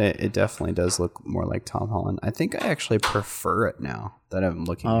 It definitely does look more like Tom Holland. I think I actually prefer it now that I'm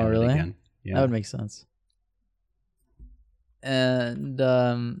looking at it again. Yeah. That would make sense. And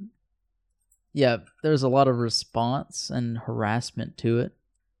there's a lot of response and harassment to it,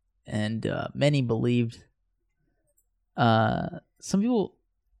 and many believed. Some people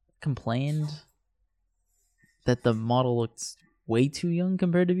complained that the model looks way too young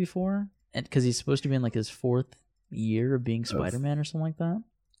compared to before, and because he's supposed to be in like his 4th year of being Spider-Man or something like that.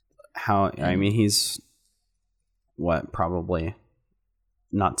 I mean, he's probably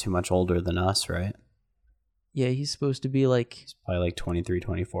not too much older than us, right? Yeah, he's supposed to be like... He's probably like 23,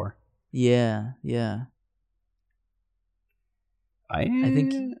 24. Yeah. I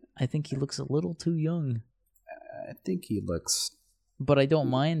think he looks a little too young. I think he looks... But I don't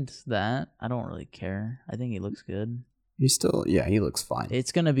mind that. I don't really care. I think he looks good. He looks fine.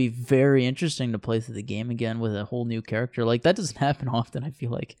 It's going to be very interesting to play through the game again with a whole new character. Like, that doesn't happen often, I feel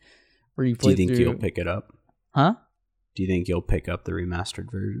like. Where you play Do you think you'll pick it up? Huh? Do you think you'll pick up the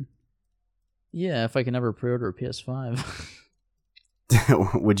remastered version? Yeah, if I can ever pre-order a PS5.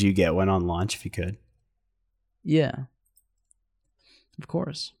 Would you get one on launch if you could? Yeah. Of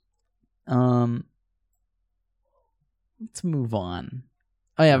course. Let's move on.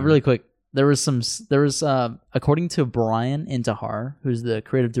 Oh yeah, really quick. There was according to Brian Intihar, who's the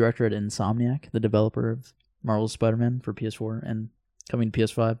creative director at Insomniac, the developer of Marvel's Spider-Man for PS4 and coming to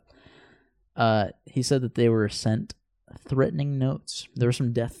PS5. He said that they were sent threatening notes. There were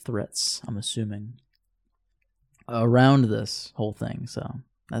some death threats, I'm assuming, around this whole thing. So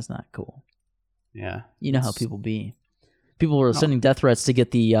that's not cool. Yeah, you know how people be. People were sending death threats to get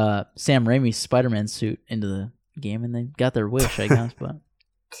the Sam Raimi Spider-Man suit into the game, and they got their wish, I guess. But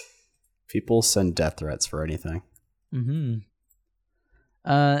people send death threats for anything. Mm-hmm.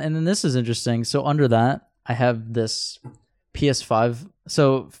 And then this is interesting. So under that, I have this PS5.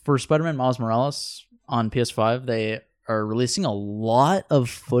 So for Spider-Man Miles Morales on PS5, they are releasing a lot of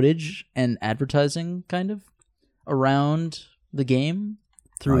footage and advertising kind of around the game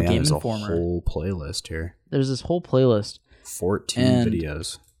through Game Informer. There's a whole playlist here. There's this whole playlist. 14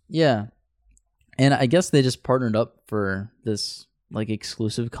 videos. Yeah. And I guess they just partnered up for this like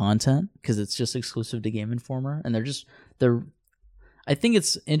exclusive content because it's just exclusive to Game Informer, and they're I think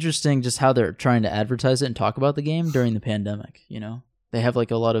it's interesting just how they're trying to advertise it and talk about the game during the pandemic, you know? They have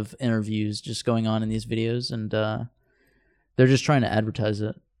like a lot of interviews just going on in these videos, and they're just trying to advertise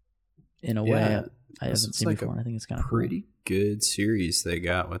it in a way I haven't seen before. I think it's kind of pretty good series they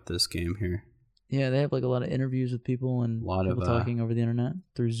got with this game here. Yeah, they have like a lot of interviews with people and people talking over the internet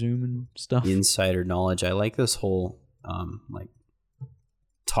through Zoom and stuff. Insider knowledge. I like this whole like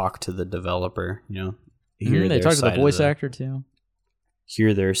talk to the developer, you know. They talk to the voice actor too.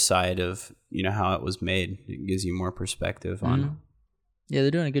 Hear their side of, you know, how it was made. It gives you more perspective on. Yeah,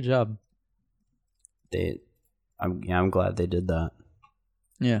 they're doing a good job. I'm glad they did that.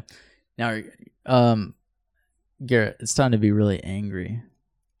 Yeah. Now, Garrett, it's time to be really angry.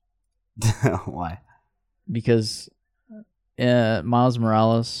 Why? Because Miles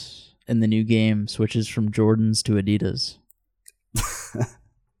Morales in the new game switches from Jordans to Adidas.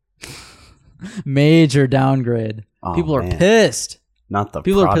 Major downgrade. People are pissed. Not the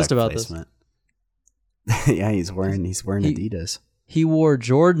people are pissed about placement. This. Yeah, he's wearing Adidas. He wore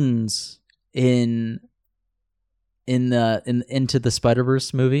Jordans into the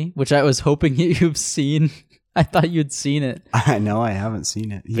Spider-Verse movie, which I was hoping you've seen. I thought you'd seen it. I know I haven't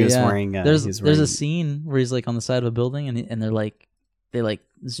seen it. He was wearing. There's a scene where he's like on the side of a building, and they're like, they like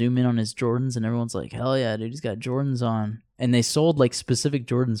zoom in on his Jordans, and everyone's like, "Hell yeah, dude, he's got Jordans on." And they sold like specific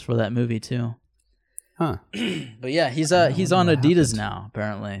Jordans for that movie too. Huh. But yeah, he's on Adidas now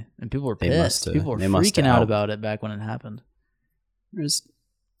apparently, and people were pissed. People were freaking out about it back when it happened. There's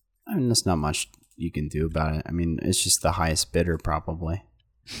not much you can do about it. I mean, it's just the highest bidder probably.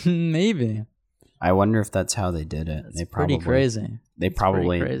 Maybe. I wonder if that's how they did it. It's pretty crazy. They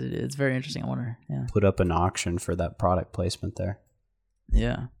probably crazy, dude. It's very interesting. I wonder. Yeah. Put up an auction for that product placement there.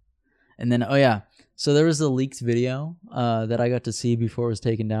 Yeah. And then so there was a leaked video that I got to see before it was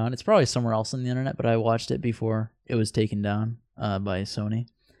taken down. It's probably somewhere else on the internet, but I watched it before it was taken down by Sony,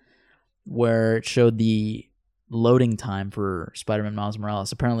 where it showed the loading time for Spider-Man Miles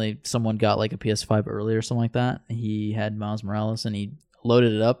Morales. Apparently someone got like a PS5 early or something like that. He had Miles Morales and he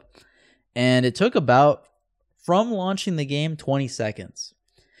loaded it up. And it took about, from launching the game, 20 seconds.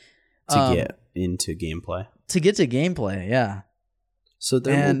 To get into gameplay. To get to gameplay, yeah. So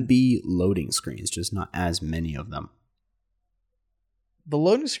there will be loading screens, just not as many of them. The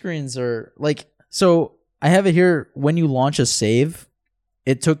loading screens are like, so I have it here, when you launch a save,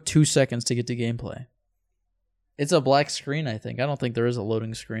 it took 2 seconds to get to gameplay. It's a black screen, I think. I don't think there is a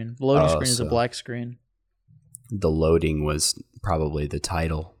loading screen. The loading screen is a black screen. The loading was probably the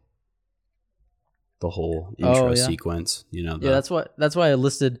title. The whole intro sequence, that's why I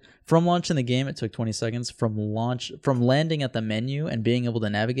listed from launching the game it took 20 seconds. From landing at the menu and being able to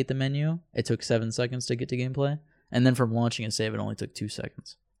navigate the menu, it took 7 seconds to get to gameplay. And then from launching a save, it only took 2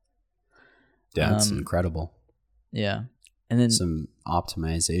 seconds. Yeah, that's incredible. Yeah. And then some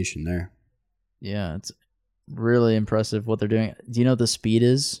optimization there. Yeah, it's really impressive what they're doing. Do you know what the speed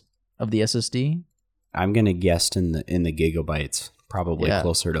is of the SSD? I'm gonna guess in the gigabytes, probably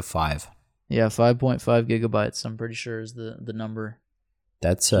closer to 5. Yeah, 5.5 gigabytes. I'm pretty sure is the number.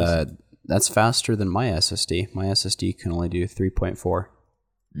 That's faster than my SSD. My SSD can only do 3.4.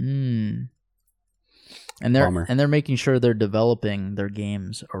 And they're making sure they're developing their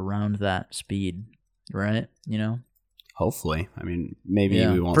games around that speed, right? Hopefully. I mean, maybe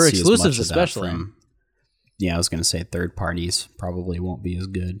we won't for see exclusives, as much of especially. That from. Yeah, I was gonna say third parties probably won't be as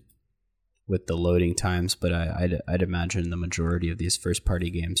good with the loading times, but I'd imagine the majority of these first party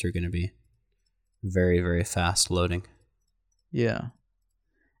games are going to be very, very fast loading. Yeah.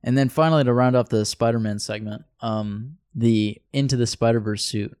 And then finally, to round off the Spider-Man segment, the Into the Spider-Verse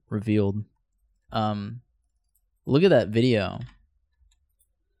suit revealed. Look at that video.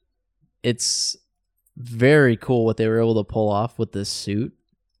 It's very cool what they were able to pull off with this suit.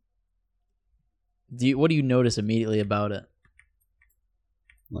 What do you notice immediately about it?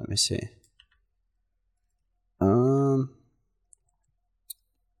 Let me see.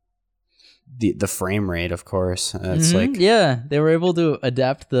 The frame rate, of course. It's like they were able to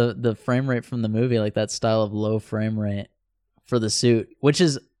adapt the frame rate from the movie, like that style of low frame rate for the suit, which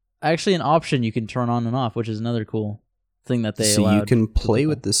is actually an option you can turn on and off, which is another cool thing that they allowed. So you can play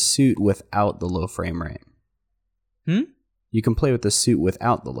with the suit without the low frame rate. You can play with the suit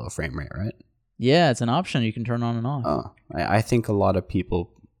without the low frame rate, right? Yeah, it's an option you can turn on and off. Oh, I think a lot of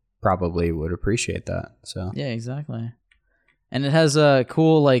people probably would appreciate that. So yeah, exactly. And it has a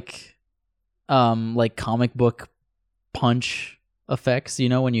cool like comic book punch effects.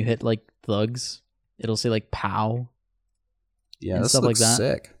 When you hit like thugs, it'll say like "pow." Yeah, and this stuff looks like that.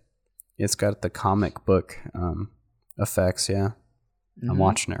 Sick. It's got the comic book effects. Yeah, I'm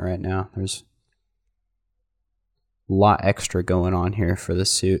watching it right now. There's a lot extra going on here for the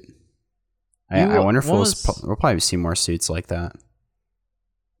suit. I wonder if we'll probably see more suits like that.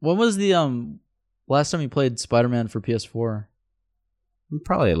 When was the last time you played Spider-Man for PS4?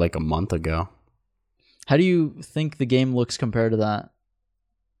 Probably like a month ago. How do you think the game looks compared to that?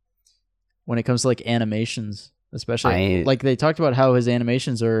 When it comes to like animations, especially like they talked about how his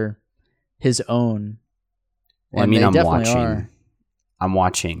animations are his own. Well, I mean, I'm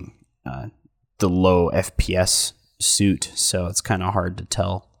watching the low FPS suit, so it's kind of hard to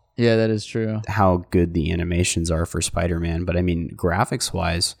tell. Yeah, that is true. How good the animations are for Spider-Man, but I mean,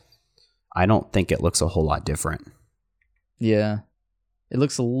 graphics-wise, I don't think it looks a whole lot different. Yeah, it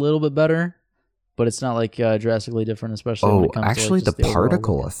looks a little bit better, but it's not like drastically different, especially when it comes actually, to like, the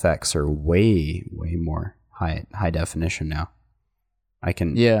particle effects are way, way more high definition now.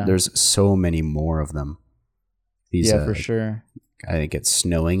 There's so many more of them. For sure. I think it's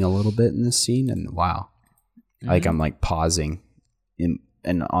snowing a little bit in this scene, and wow, like I'm like pausing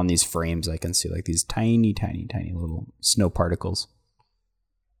and on these frames, I can see like these tiny, tiny, tiny little snow particles.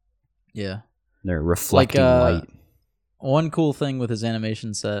 Yeah. They're reflecting light. One cool thing with his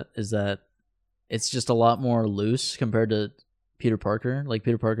animation set is that it's just a lot more loose compared to Peter Parker. Like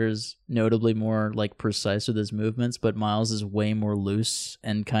Peter Parker is notably more like precise with his movements, but Miles is way more loose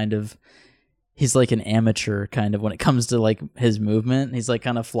and kind of he's like an amateur kind of when it comes to like his movement. He's like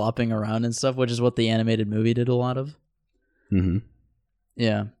kind of flopping around and stuff, which is what the animated movie did a lot of. Mm-hmm.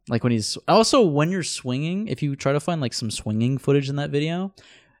 Yeah, like when he's also when you're swinging, if you try to find like some swinging footage in that video,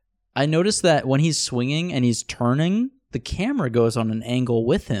 I noticed that when he's swinging and he's turning, the camera goes on an angle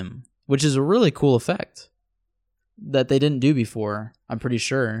with him, which is a really cool effect that they didn't do before, I'm pretty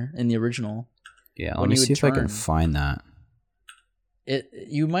sure, in the original. Yeah, let me see if I can find that.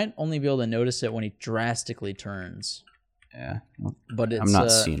 You might only be able to notice it when he drastically turns. Yeah. But I'm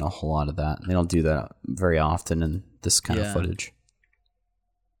not seeing a whole lot of that. They don't do that very often in this kind of footage.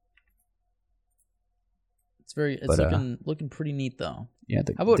 It's looking pretty neat though. Yeah,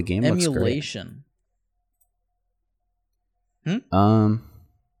 how about the game emulation? Looks great.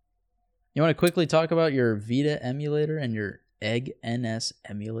 You want to quickly talk about your Vita emulator and your Egg NS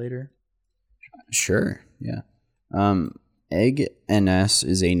emulator? Sure. Yeah. Egg NS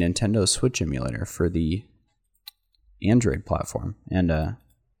is a Nintendo Switch emulator for the Android platform, and the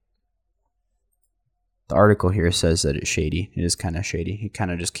article here says that it's shady. It is kind of shady. It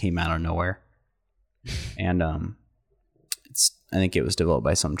kind of just came out of nowhere, and I think it was developed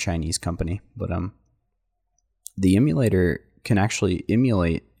by some Chinese company, but the emulator can actually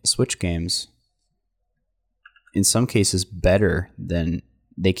emulate Switch games in some cases better than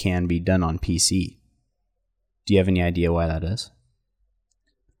they can be done on PC. Do you have any idea why that is?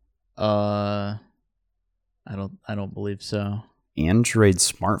 I don't believe so. Android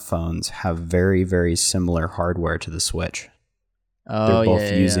smartphones have very, very similar hardware to the Switch. Oh, they're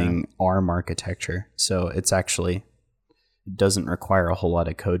both using ARM architecture, so it doesn't require a whole lot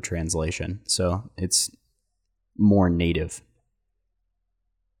of code translation, so it's more native.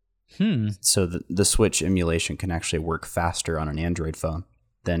 So the Switch emulation can actually work faster on an Android phone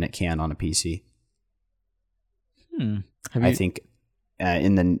than it can on a PC. I think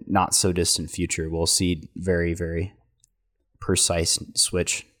in the not so distant future, we'll see very, very precise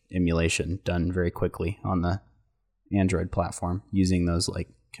Switch emulation done very quickly on the Android platform using those like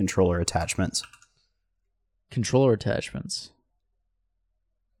controller attachments. Controller attachments.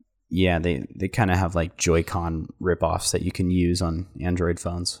 Yeah, they kind of have like Joy-Con ripoffs that you can use on Android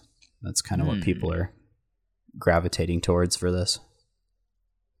phones. That's kind of what people are gravitating towards for this.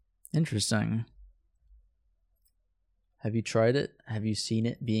 Interesting. Have you tried it? Have you seen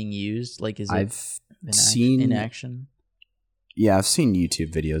it being used? Like, is it in action? Yeah, I've seen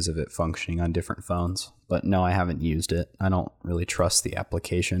YouTube videos of it functioning on different phones, but no, I haven't used it. I don't really trust the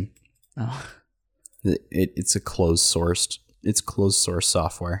application. Oh. It's closed source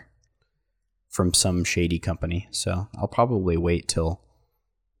software from some shady company. So I'll probably wait till,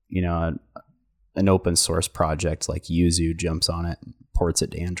 an open source project like Yuzu jumps on it, and ports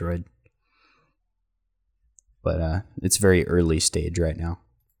it to Android. But it's very early stage right now.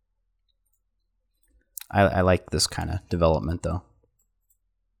 I like this kind of development, though.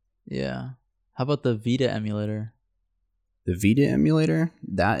 Yeah. How about the Vita emulator? The Vita emulator,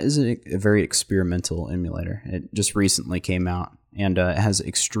 that is a very experimental emulator. It just recently came out, and it has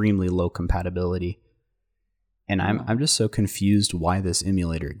extremely low compatibility. And I'm just so confused why this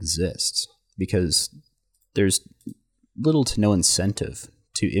emulator exists, because there's little to no incentive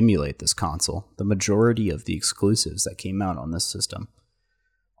to emulate this console. The majority of the exclusives that came out on this system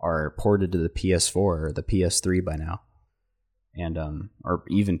are ported to the PS4 or the PS3 by now, and or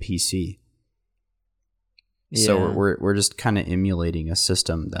even PC. Yeah. So we're just kind of emulating a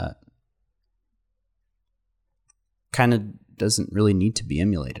system that kind of doesn't really need to be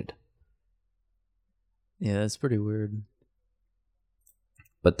emulated. Yeah, that's pretty weird.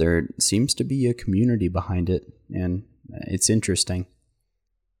 But there seems to be a community behind it, and it's interesting.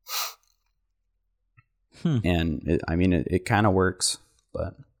 And it kind of works,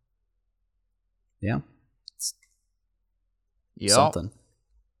 but yeah, it's something.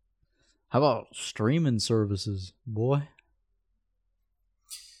 How about streaming services, boy?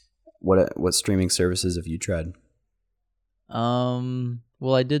 What streaming services have you tried?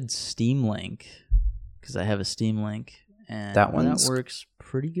 Well, I did Steam Link because I have a Steam Link, and that works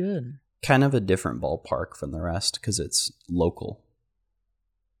pretty good. Kind of a different ballpark from the rest because it's local.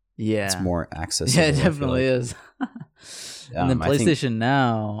 Yeah, it's more accessible. Yeah, it definitely is. And then PlayStation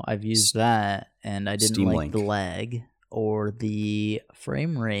Now, I've used that, and I didn't like Link. The lag or the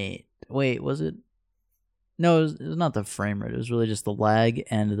frame rate. Wait, was it? No, it was not the frame rate. It was really just the lag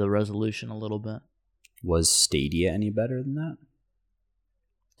and the resolution a little bit. Was Stadia any better than that?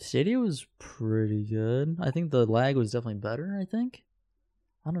 Stadia was pretty good. I think the lag was definitely better, I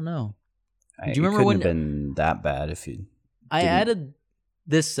don't know. Do you remember it couldn't when have been that bad if you? I didn't- added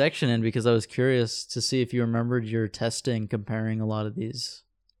this section in because I was curious to see if you remembered your testing comparing a lot of these.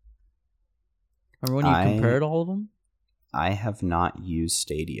 Remember when you compared all of them? I have not used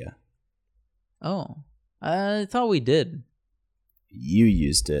Stadia. Oh, I thought we did. You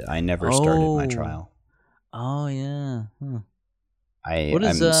used it. I never started my trial. Oh yeah. Huh.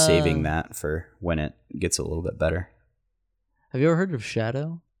 I'm saving that for when it gets a little bit better. Have you ever heard of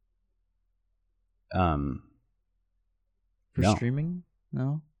Shadow? For No. streaming?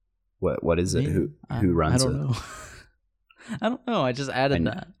 No. What is it? Me? Who runs it? I don't know. I don't know. I just added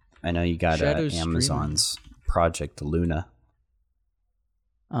that. I know you got Shadow Amazon's Project Luna,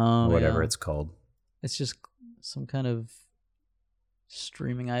 Oh, or whatever yeah. it's called. It's just some kind of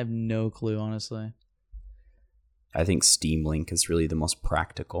streaming. I have no clue, honestly. I think Steam Link is really the most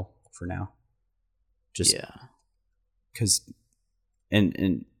practical for now. Just because,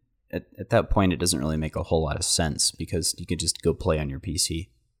 and at that point, it doesn't really make a whole lot of sense because you could just go play on your PC.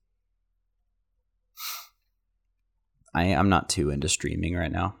 I'm not too into streaming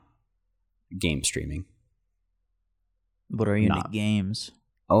right now. Game streaming. But are you into games?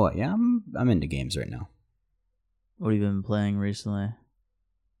 Oh yeah, I'm into games right now. What have you been playing recently?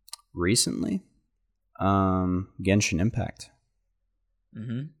 Recently, Genshin Impact.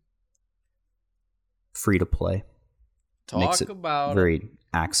 Mm-hmm. Free to play. Makes it very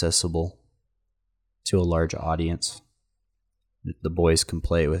accessible to a large audience. The boys can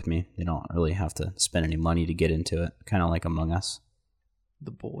play it with me. They don't really have to spend any money to get into it. Kind of like Among Us.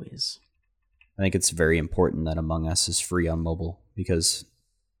 The boys. I think it's very important that Among Us is free on mobile because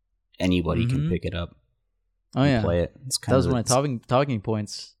anybody can pick it up and play it. That was one of my talking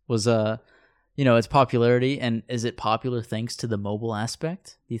points was its popularity, and is it popular thanks to the mobile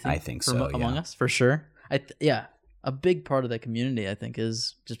aspect? Do you think? I think so. Among Us, for sure. A big part of that community, I think,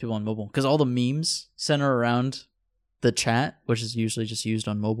 is just people on mobile because all the memes center around the chat, which is usually just used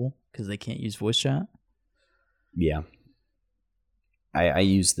on mobile because they can't use voice chat. Yeah, I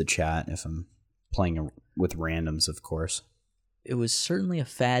use the chat if I'm playing with randoms, of course. It was certainly a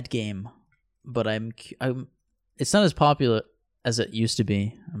fad game, but it's not as popular as it used to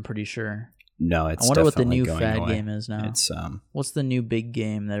be. I'm pretty sure. No, it's. I wonder what the definitely new going fad away. game is now. It's What's the new big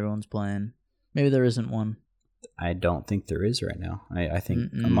game that everyone's playing? Maybe there isn't one. I don't think there is right now. I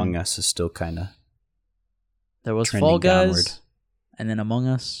think Among Us is still kind of. There was Fall Guys, downward. And then Among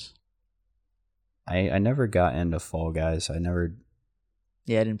Us. I never got into Fall Guys. I never.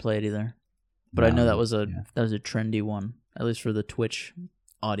 Yeah, I didn't play it either, but I know that was a trendy one, at least for the Twitch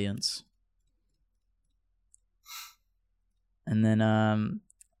audience. And then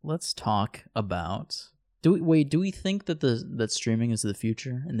let's talk about. Do we think that that streaming is the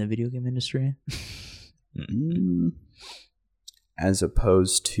future in the video game industry? As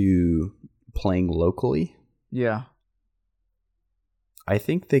opposed to playing locally? Yeah. I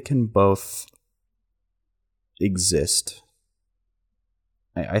think they can both exist.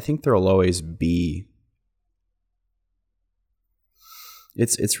 I think there'll always be.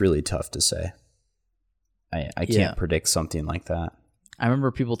 It's really tough to say. I can't predict something like that. I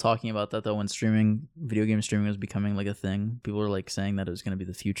remember people talking about that though when video game streaming was becoming like a thing. People were like saying that it was going to be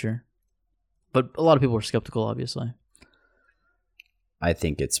the future. But a lot of people were skeptical, obviously. I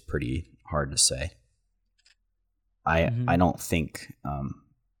think it's pretty hard to say. I don't think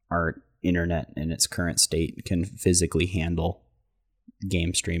our internet in its current state can physically handle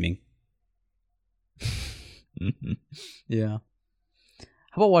game streaming. Yeah.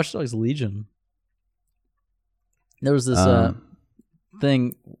 How about Watch Dogs Legion? There was this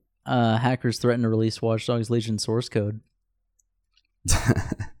thing, hackers threatened to release Watch Dogs Legion source code.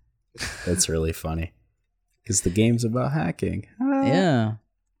 That's really funny. Because the game's about hacking. Yeah.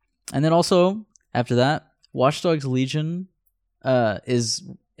 And then also, after that, Watch Dogs Legion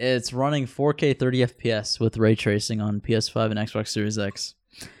it's running 4K 30 FPS with ray tracing on PS5 and Xbox Series X.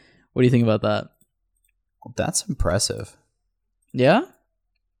 What do you think about that? Well, that's impressive. Yeah?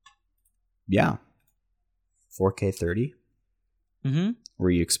 Yeah. 4K 30? Mm-hmm.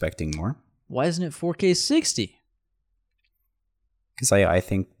 Were you expecting more? Why isn't it 4K 60? Because I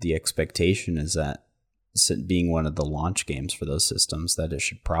think the expectation is that being one of the launch games for those systems, that it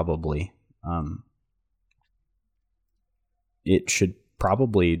should probably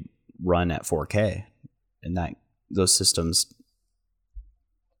run at 4K, and that those systems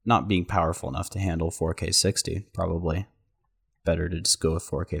not being powerful enough to handle 4K 60, probably better to just go with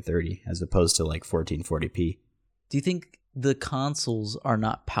 4K 30 as opposed to like 1440p. Do you think the consoles are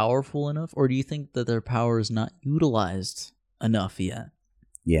not powerful enough, or do you think that their power is not utilized enough yet?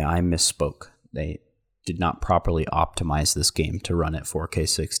 Yeah, I misspoke. did not properly optimize this game to run at 4K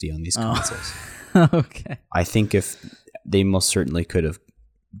 60 on these consoles. Okay. I think if they most certainly could have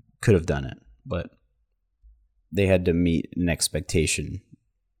done it, but they had to meet an expectation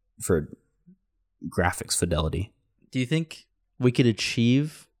for graphics fidelity. Do you think we could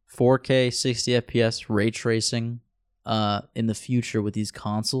achieve 4K 60 FPS ray tracing in the future with these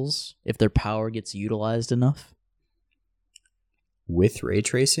consoles if their power gets utilized enough? With ray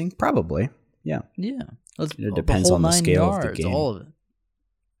tracing? Probably. Yeah. Yeah. It depends on the scale of the game. All of it.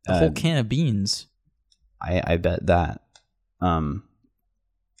 The whole can of beans. I bet that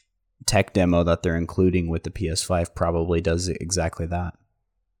tech demo that they're including with the PS5 probably does exactly that.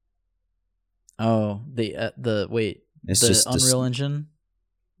 Oh, the wait, it's the just Unreal Engine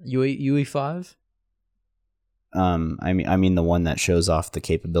UE5? I mean the one that shows off the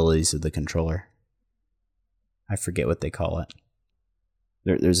capabilities of the controller. I forget what they call it.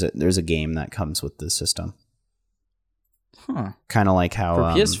 There's a game that comes with the system. Huh. Kind of like how for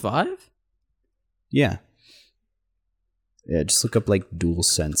PS5? Yeah. Yeah, just look up like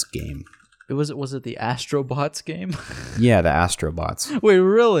DualSense game. Was it the Astrobots game? Yeah, the Astrobots. Wait,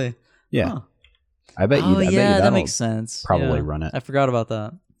 really? Yeah. Huh. I bet you. That makes sense. Probably Yeah. run it. I forgot about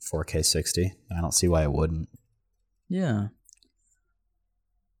that. 4K 60. I don't see why it wouldn't. Yeah.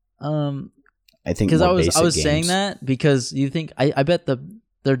 I think because I was games, saying that because you think I bet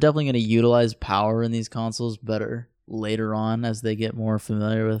they're definitely going to utilize power in these consoles better later on as they get more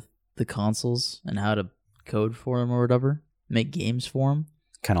familiar with the consoles and how to code for them or whatever, make games for them.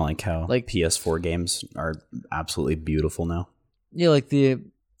 Kind of like how PS4 games are absolutely beautiful now. Yeah,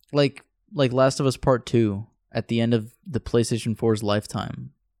 like Last of Us Part 2 at the end of the PlayStation 4's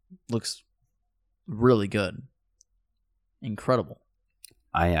lifetime looks really good. Incredible.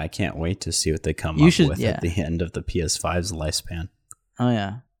 I can't wait to see what they come up with at the end of the PS5's lifespan. Oh,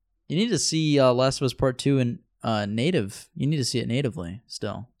 yeah. You need to see Last of Us Part 2 in native. You need to see it natively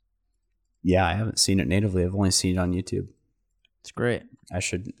still. Yeah, I haven't seen it natively. I've only seen it on YouTube. It's great. I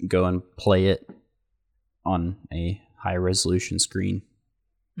should go and play it on a high-resolution screen.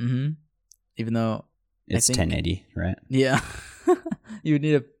 Mm-hmm. Even though it's 1080, right? Yeah. You would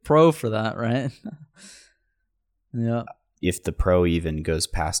need a Pro for that, right? Yeah. If the Pro even goes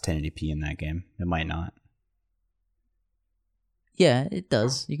past 1080p in that game, it might not. Yeah, it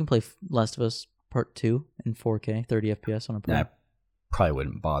does. You can play Last of Us Part 2 in 4K, 30 FPS on a Pro. I probably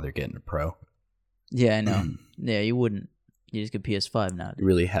wouldn't bother getting a Pro. Yeah, I know. Yeah, you wouldn't. You just get PS5 now. You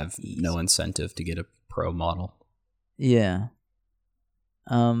really have no incentive to get a Pro model. Yeah.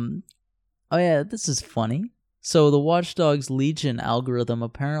 Oh yeah, this is funny. So the Watch Dogs Legion algorithm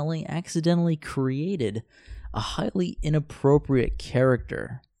apparently accidentally created a highly inappropriate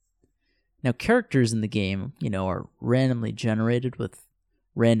character. Now, characters in the game, are randomly generated with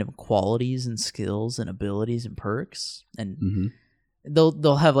random qualities and skills and abilities and perks, and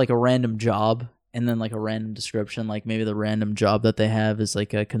they'll have like a random job and then like a random description. Like maybe the random job that they have is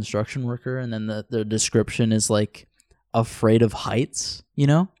like a construction worker, and then the description is like afraid of heights.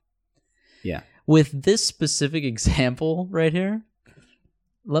 Yeah. With this specific example right here,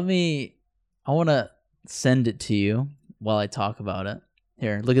 I want to send it to you while I talk about it.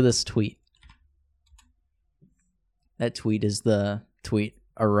 Here, look at this tweet. That tweet is the tweet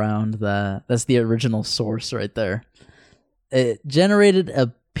around that's the original source right there. It generated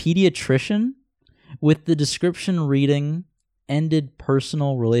a pediatrician with the description reading, ended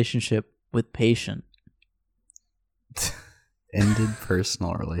personal relationship with patient. Ended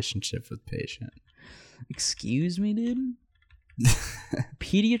personal relationship with patient. Excuse me, dude?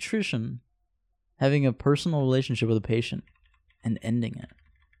 Pediatrician having a personal relationship with a patient and ending it.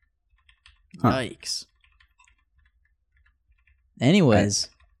 Huh. Yikes. Anyways.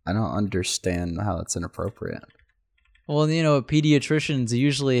 I don't understand how that's inappropriate. Well, pediatricians,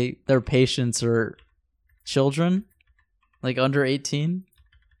 usually their patients are children, like under 18.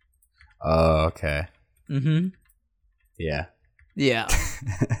 Oh, okay. Mm-hmm. Yeah. Yeah.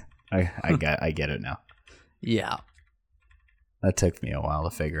 I get it now. Yeah. That took me a while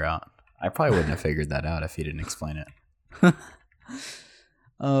to figure out. I probably wouldn't have figured that out if you didn't explain it.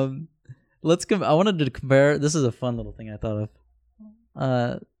 I wanted to compare. This is a fun little thing I thought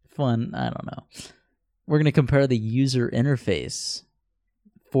of. Fun. I don't know. We're going to compare the user interface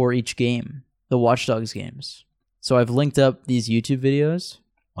for each game, the Watch Dogs games. So I've linked up these YouTube videos.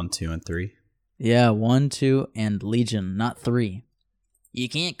 1, 2, and 3. Yeah, 1, 2, and Legion, not 3. You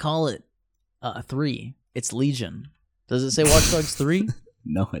can't call it 3. It's Legion. Does it say Watch Dogs 3?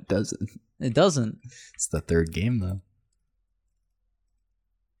 No, it doesn't. It doesn't. It's the third game, though.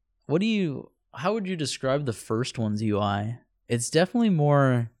 How would you describe the first one's UI? It's definitely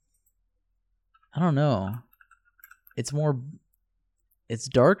more I don't know. It's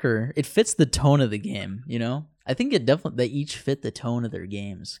darker. It fits the tone of the game, you know? I think they each fit the tone of their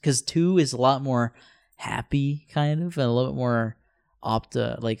games. Because 2 is a lot more happy, kind of, and a little bit more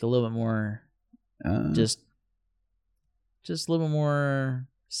like a little bit more just a little bit more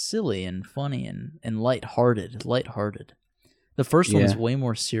silly and funny and lighthearted. The first one is way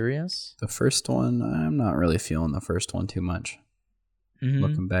more serious. The first one, I'm not really feeling the first one too much.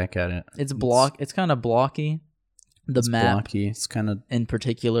 Looking back at it, it's kind of blocky. The map, blocky. It's kind of in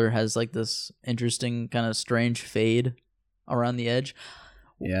particular, has like this interesting kind of strange fade around the edge.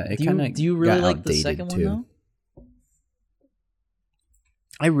 Yeah, it kind of. Do you really like the second one though?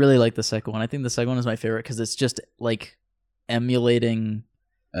 I really like the second one. I think the second one is my favorite because it's just like emulating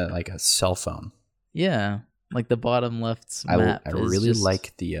like a cell phone. Yeah, like the bottom left map. I really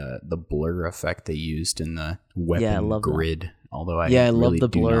like the blur effect they used in the weapon grid. That. Although I love the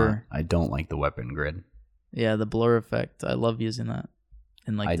blur. I don't like the weapon grid. Yeah, the blur effect. I love using that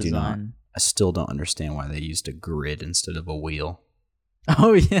in like design. I still don't understand why they used a grid instead of a wheel.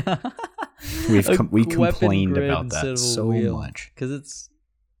 Oh yeah, we complained about that so much because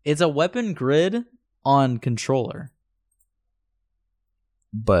it's a weapon grid on controller,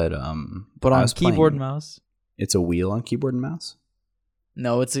 but on keyboard and mouse. It's a wheel on keyboard and mouse.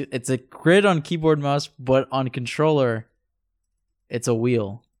 No, it's a grid on keyboard and mouse, but on controller, it's a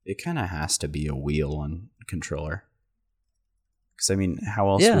wheel. It kind of has to be a wheel on controller. Because, I mean, how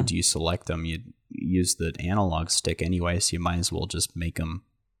else would you select them? You'd use the analog stick anyway, so you might as well just make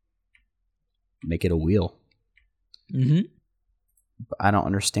it a wheel. Mm-hmm. But I don't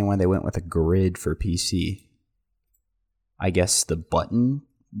understand why they went with a grid for PC. I guess the button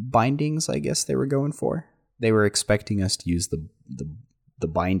bindings, I guess they were going for. They were expecting us to use the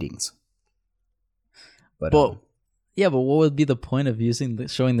bindings. But yeah, but what would be the point of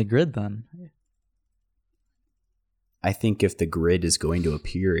showing the grid then? I think if the grid is going to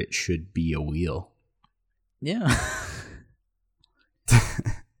appear, it should be a wheel. Yeah.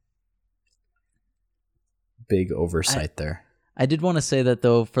 Big oversight there. I did want to say that,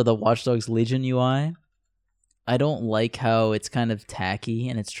 though, for the Watch Dogs Legion UI, I don't like how it's kind of tacky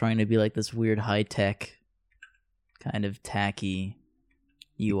and it's trying to be like this weird high-tech kind of tacky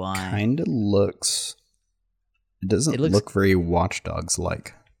UI. Kind of looks... It doesn't look very Watch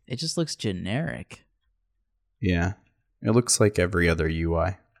Dogs-like. It just looks generic. Yeah. It looks like every other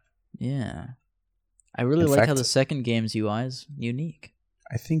UI. Yeah. I really like how the second game's UI is unique.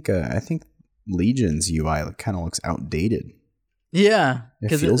 I think Legion's UI kind of looks outdated. Yeah,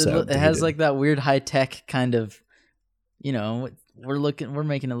 because it has like that weird high-tech kind of, you know, we're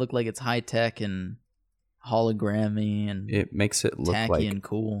making it look like it's high-tech and hologrammy and it makes it look tacky like and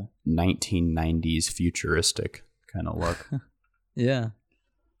cool. 1990s futuristic kind of look. Yeah.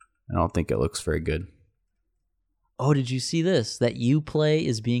 I don't think it looks very good. Oh, did you see this? That Uplay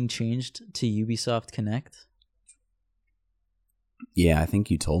is being changed to Ubisoft Connect? Yeah, I think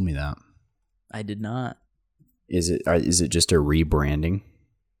you told me that. I did not. Is it just a rebranding?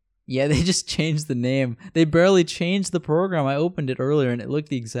 Yeah, they just changed the name. They barely changed the program. I opened it earlier and it looked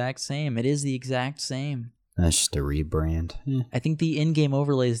the exact same. It is the exact same. That's just a rebrand. I think the in-game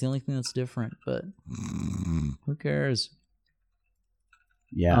overlay is the only thing that's different, but who cares?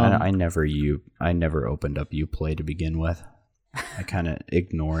 Yeah, I never opened up Uplay to begin with. I kind of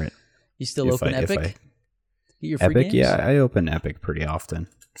ignore it. You still open Epic? Get your free Epic, games? yeah, I open Epic pretty often. In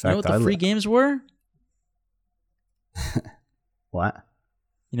fact, you know what the free games were? What?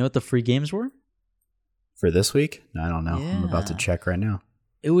 You know what the free games were? For this week? No, I don't know. Yeah. I'm about to check right now.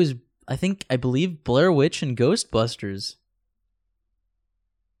 It was, I believe, Blair Witch and Ghostbusters.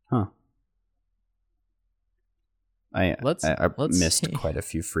 Huh. I missed see. quite a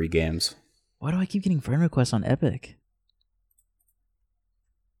few free games. Why do I keep getting friend requests on Epic?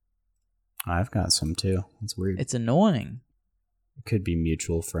 I've got some too. That's weird. It's annoying. It could be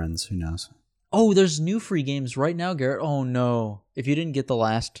mutual friends. Who knows? Oh, there's new free games right now, Garrett. Oh, no. If you didn't get the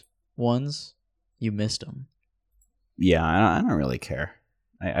last ones, you missed them. Yeah, I don't really care.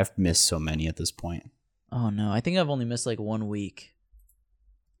 I've missed so many at this point. Oh, no. I think I've only missed like 1 week.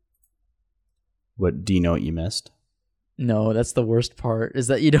 What? Do you know what you missed? No, that's the worst part, is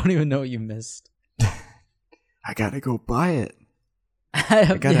that you don't even know what you missed. I gotta go buy it.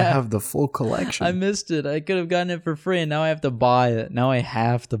 I gotta have the full collection. I missed it. I could have gotten it for free, and now I have to buy it. Now I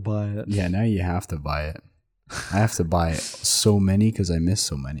have to buy it. Yeah, now you have to buy it. I have to buy it so many because I missed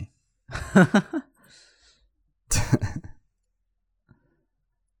so many.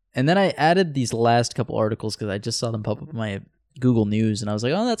 And then I added these last couple articles because I just saw them pop up in my Google News, and I was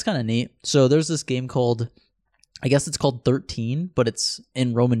like, oh, that's kind of neat. So there's this game called I guess it's called 13, but it's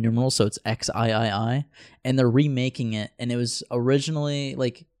in Roman numerals, so it's XIII, and they're remaking it. And it was originally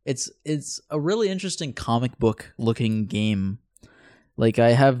like it's a really interesting comic book looking game. Like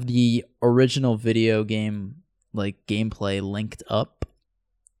I have the original video game like gameplay linked up.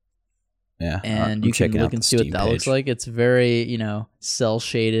 Yeah, and you can look and see what that looks like. It's very, cell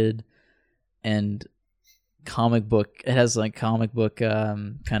shaded and comic book. It has like comic book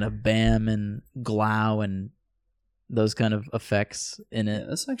kind of BAM and glow and those kind of effects in it.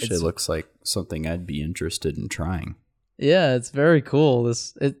 Yeah, this actually looks like something I'd be interested in trying. Yeah, it's very cool.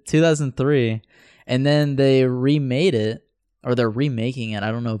 It's 2003, and then they remade it, or they're remaking it.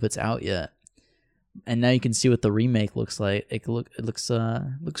 I don't know if it's out yet. And now you can see what the remake looks like. It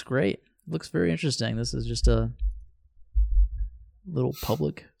looks great. It looks very interesting. This is just a little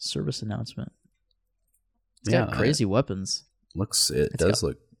public service announcement. It's got crazy weapons. It does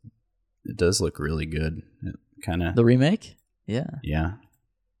look really good. It kind of the remake. Yeah. Yeah.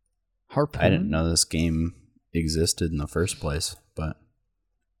 Harpoon. I didn't know this game existed in the first place, but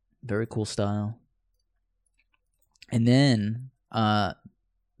very cool style. And then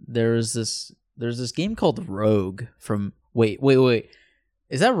there's this game called Rogue from wait.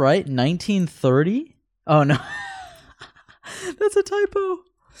 Is that right? 1930? Oh no. That's a typo.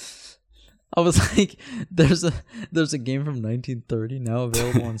 I was like, there's a game from 1930 now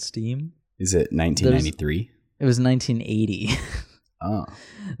available on Steam. Is it 1993? It was 1980. Oh.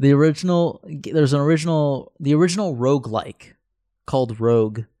 The original roguelike called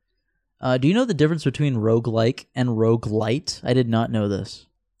Rogue. Do you know the difference between roguelike and roguelite? I did not know this.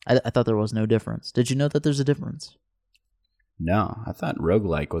 I thought there was no difference. Did you know that there's a difference? No, I thought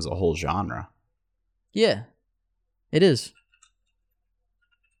roguelike was a whole genre. Yeah, it is.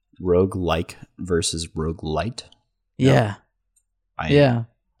 Roguelike versus roguelite? No. Yeah.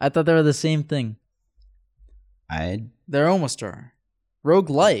 I thought they were the same thing. They almost are.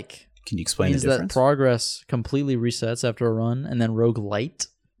 Roguelike. Can you explain the difference? Means that progress completely resets after a run, and then roguelite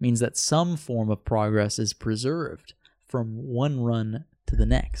means that some form of progress is preserved from one run to the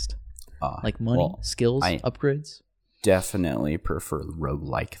next. Like money, skills, upgrades. Definitely prefer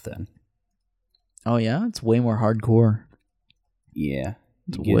roguelike then. Oh yeah? It's way more hardcore. Yeah.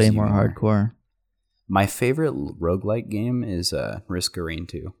 It's way more hardcore. My favorite roguelike game is Risk of Rain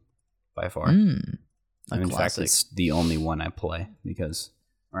 2 by far. In fact, it's the only one I play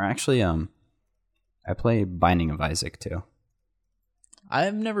I play Binding of Isaac too.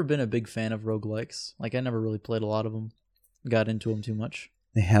 I've never been a big fan of roguelikes. Like I never really played a lot of them. Got into them too much.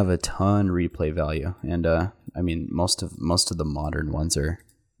 They have a ton replay value, and most of the modern ones are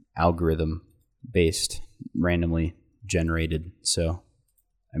algorithm based, randomly generated. So,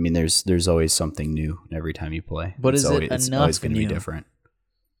 there's always something new every time you play. But it's always going to be different.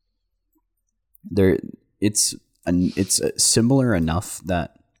 It's similar enough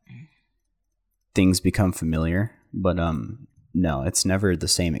that things become familiar, but no, it's never the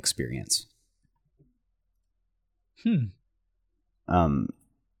same experience.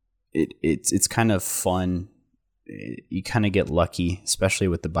 It's kind of fun. You kind of get lucky, especially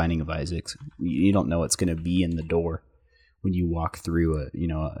with the Binding of Isaac. You don't know what's going to be in the door when you walk through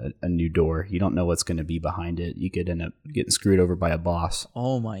a new door. You don't know what's going to be behind it. You could end up getting screwed over by a boss.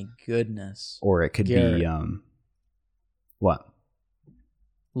 Oh my goodness! Or it could be what?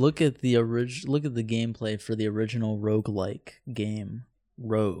 Look at the gameplay for the original roguelike game,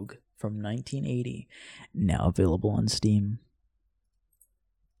 Rogue, from 1980, now available on Steam.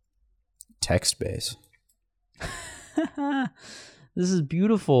 Text base. This is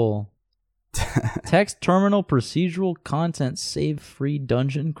beautiful. Text terminal procedural content save free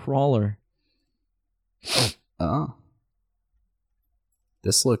dungeon crawler. Oh.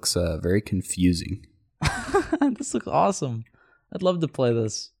 This looks very confusing. This looks awesome. I'd love to play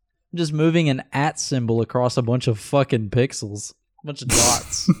this. I'm just moving an @ symbol across a bunch of fucking pixels. A bunch of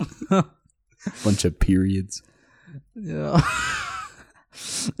dots. Bunch of periods. Yeah.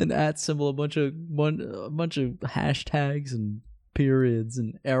 An @ symbol, a bunch of hashtags and periods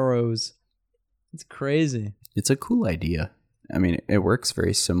and arrows. It's crazy. It's a cool idea. It works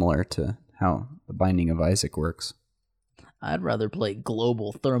very similar to how the Binding of Isaac works. I'd rather play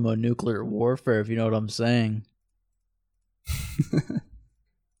global thermonuclear warfare, if you know what I'm saying.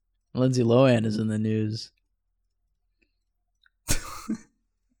 Lindsay Lohan is in the news.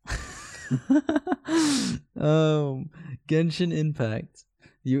 Genshin Impact.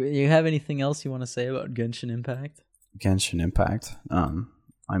 You have anything else you want to say about Genshin Impact? Genshin Impact. I'm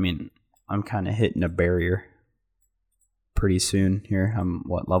kind of hitting a barrier pretty soon here. I'm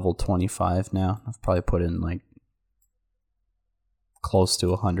level 25 now. I've probably put in like close to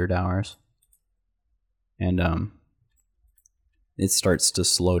 100 hours. and it starts to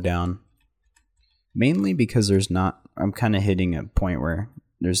slow down. Mainly because I'm kind of hitting a point where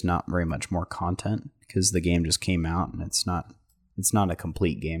there's not very much more content because the game just came out and it's not a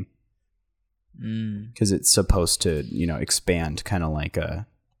complete game. Because it's supposed to, expand kind of like a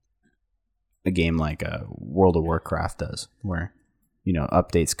game like World of Warcraft does, where,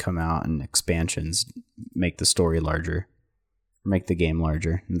 updates come out and expansions make the story larger, make the game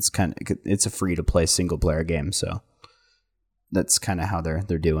larger. And it's a free to play single player game, so that's kind of how they're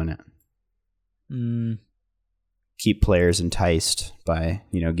doing it. Keep players enticed by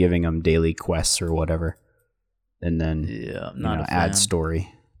giving them daily quests or whatever, and then add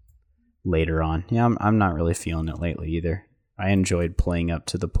story later on. I'm not really feeling it lately either. I enjoyed playing up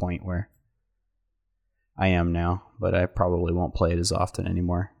to the point where I am now, but I probably won't play it as often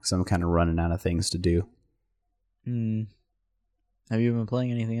anymore because I'm kind of running out of things to do. Have you been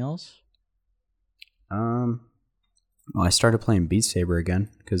playing anything else? Well, I started playing Beat Saber again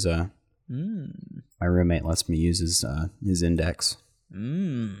because my roommate lets me use his index.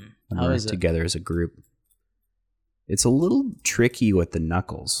 And we're together as a group. It's a little tricky with the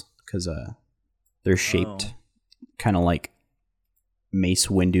knuckles because they're shaped kind of like Mace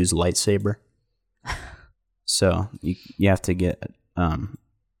Windu's lightsaber. So you have to get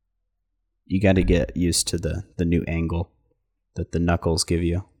you got to get used to the new angle that the knuckles give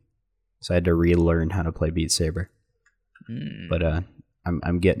you. So I had to relearn how to play Beat Saber. But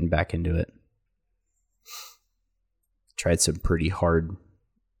I'm getting back into it. Tried some pretty hard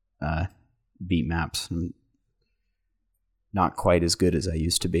beat maps. I'm not quite as good as I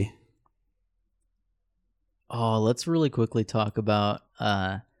used to be. Oh, let's really quickly talk about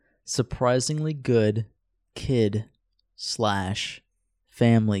surprisingly good kid/family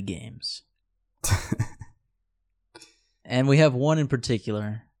games. And we have one in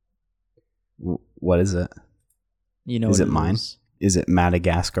particular. What is it? Is it mine? Is it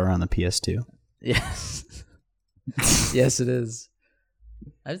Madagascar on the PS2? Yes. Yes, it is.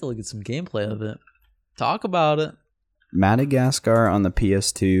 I have to look at some gameplay of it. Talk about it. Madagascar on the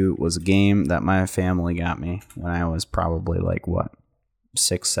PS2 was a game that my family got me when I was probably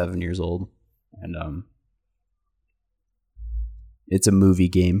 6-7 years old. And it's a movie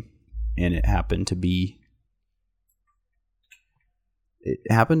game, and it happened to be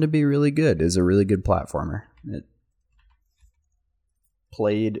really good. It's a really good platformer. It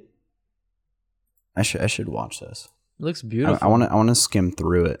played. I should watch this. It looks beautiful. I want to skim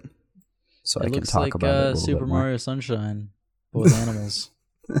through it so I can talk about it a little Super bit more. Mario Sunshine, but with animals.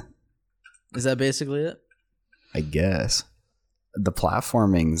 Is that basically it? I guess the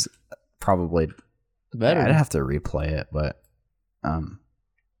platforming's probably better. I'd have to replay it, but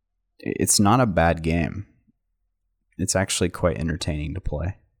it's not a bad game. It's actually quite entertaining to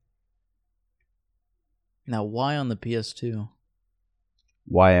play. Now, why on the PS2?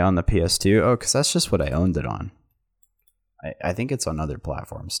 Why on the PS2? Oh, because that's just what I owned it on. I think it's on other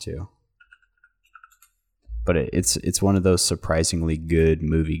platforms too. But it's one of those surprisingly good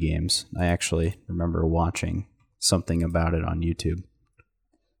movie games. I actually remember watching something about it on YouTube.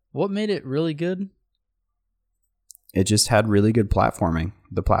 What made it really good? It just had really good platforming.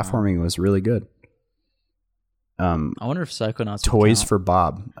 The platforming was really good. I wonder if Psychonauts. Toys for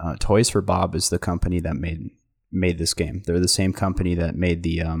Bob. Toys for Bob is the company that made this game. They're the same company that made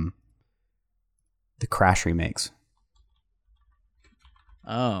the Crash remakes.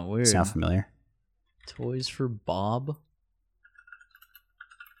 Oh, weird. Sound familiar? Toys for Bob?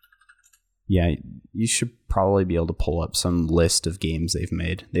 Yeah, you should probably be able to pull up some list of games they've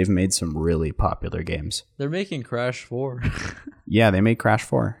made. They've made some really popular games. They're making Crash 4. Yeah, they made Crash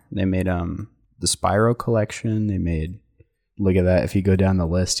 4. They made the Spyro collection. They made... Look at that. If you go down the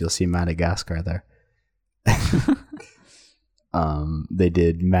list, you'll see Madagascar there. They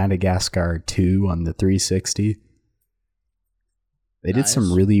did Madagascar 2 on the 360. They did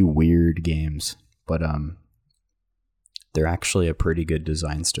some really weird games, but they're actually a pretty good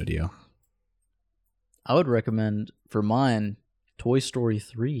design studio. I would recommend, for mine, Toy Story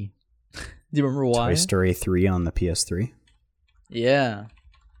 3. Do you remember why? Toy Story 3 on the PS3? Yeah.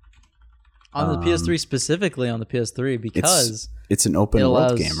 On the PS3, specifically on the PS3, because... It's an open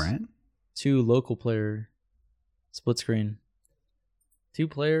world game, right? 2 local player split screen.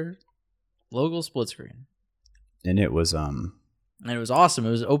 2-player local split screen. And it was... And it was awesome.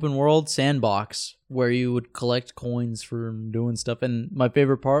 It was an open world sandbox where you would collect coins for doing stuff. And my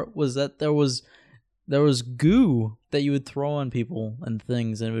favorite part was that there was goo that you would throw on people and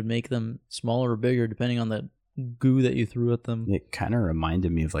things, and it would make them smaller or bigger depending on the goo that you threw at them. It kind of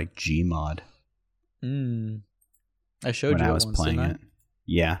reminded me of Gmod. I showed you when I was once, playing didn't I? it.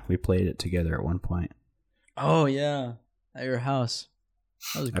 Yeah, we played it together at one point. Oh yeah, at your house.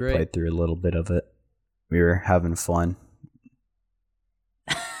 That was I great. played through a little bit of it. We were having fun.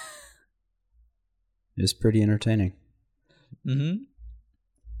 It was pretty entertaining. Mm-hmm.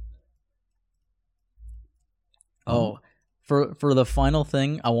 Oh, for the final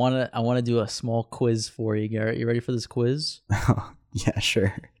thing, I wanna do a small quiz for you, Garrett. You ready for this quiz? Yeah,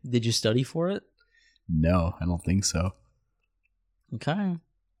 sure. Did you study for it? No, I don't think so. Okay.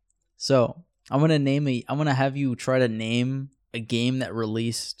 So I'm gonna have you try to name a game that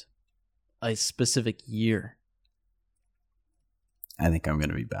released a specific year. I think I'm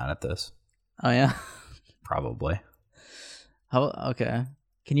gonna be bad at this. Oh yeah. Probably. Okay.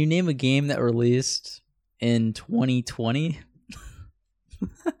 Can you name a game that released in 2020?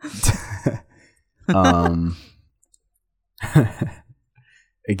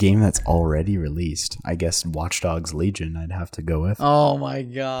 A game that's already released. I guess Watch Dogs Legion I'd have to go with. Oh my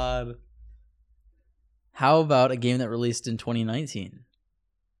god. How about a game that released in 2019?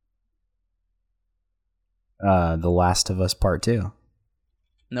 The Last of Us Part 2.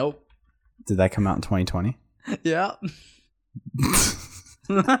 Nope. Did that come out in 2020? Yeah.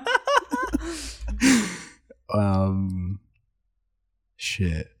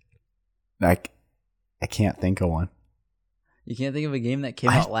 Shit. I can't think of one. You can't think of a game that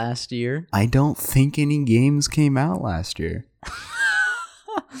came out last year? I don't think any games came out last year.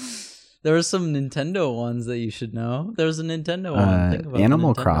 There were some Nintendo ones that you should know. There was a Nintendo one. Think about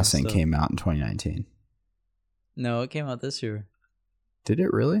Animal Nintendo Crossing stuff. came out in 2019. No, it came out this year. Did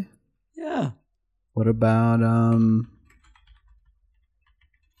it really? Yeah. What about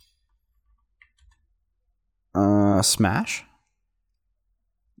Smash?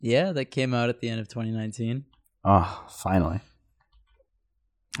 Yeah, that came out at the end of 2019. Oh, finally.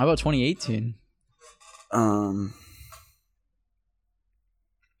 How about 2018? I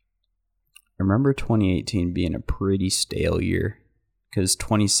remember 2018 being a pretty stale year because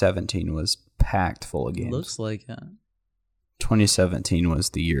 2017 was packed full of games. Looks like it. 2017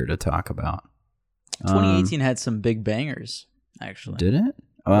 was the year to talk about. 2018 had some big bangers, actually. Did it?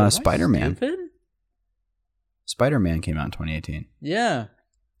 Am I Spider-Man. stupid? Spider-Man came out in 2018. Yeah.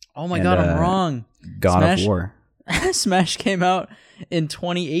 Oh my And, god, I'm wrong. God Smash- of War. Smash came out in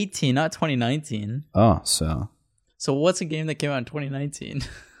 2018, not 2019. Oh, so So what's a game that came out in 2019?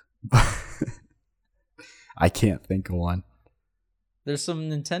 I can't think of one. There's some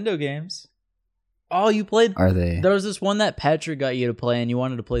Nintendo games. Oh, you played? Are they? There was this one that Patrick got you to play, and you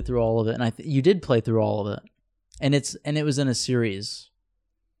wanted to play through all of it, and you did play through all of it, and it was in a series.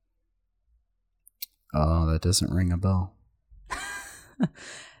 Oh, that doesn't ring a bell.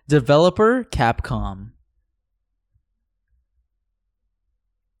 Developer Capcom.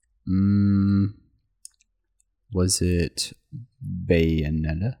 Was it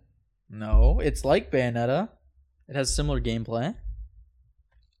Bayonetta? No, it's like Bayonetta. It has similar gameplay.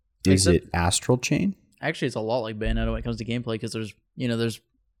 Is it Astral Chain? Actually, it's a lot like Bayonetta when it comes to gameplay because there's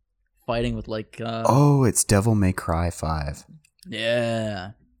fighting with like. Oh, it's Devil May Cry 5.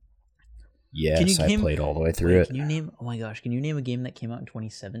 Yeah. Yes, I played all the way through it. Can you name? Oh my gosh! Can you name a game that came out in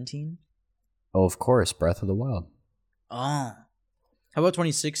 2017? Oh, of course, Breath of the Wild. Oh, how about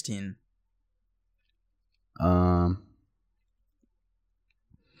 2016?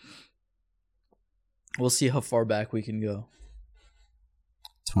 We'll see how far back we can go.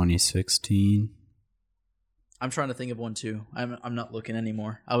 2016. I'm trying to think of one too. I'm not looking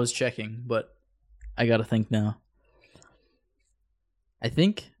anymore. I was checking, but I gotta think now. I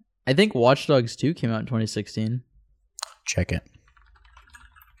think Watch Dogs 2 came out in 2016. Check it.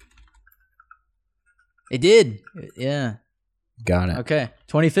 It did. Yeah. Got it. Okay.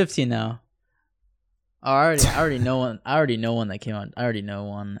 2015 now. Oh, I already know one. I already know one that came out. I already know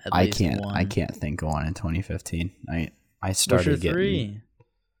one. At least one. I can't think of one in 2015. I started Witcher 3.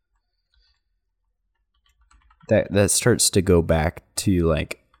 That starts to go back to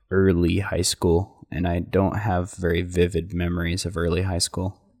like early high school, and I don't have very vivid memories of early high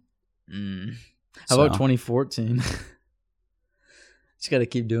school. How about 2014? Just gotta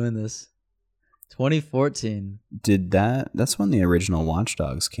keep doing this. 2014. That's when the original Watch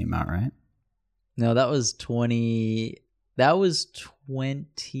Dogs came out, right? No, that was 20. That was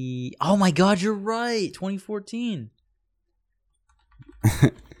 20. Oh my god, you're right. 2014.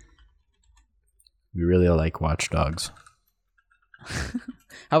 We really like Watch Dogs.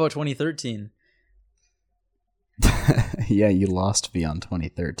 How about 2013? Yeah, you lost me on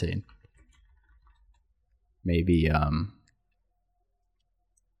 2013. Maybe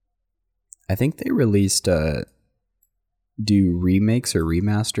I think they released do remakes or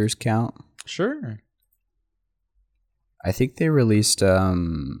remasters count? Sure. I think they released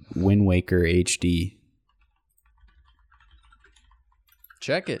Wind Waker HD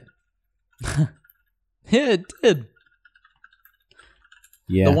Check it. Yeah, it did.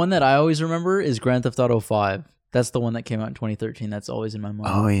 Yeah. The one that I always remember is Grand Theft Auto 5. That's the one that came out in 2013. That's always in my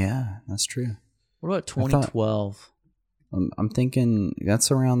mind. Oh yeah, that's true. What about 2012? I'm thinking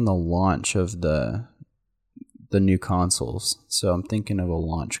that's around the launch of the new consoles. So I'm thinking of a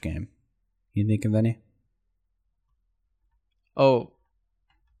launch game. You think of any? Oh,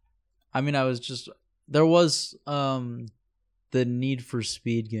 I mean, there was the Need for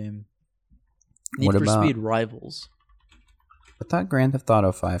Speed game. Need for Speed Rivals. I thought Grand Theft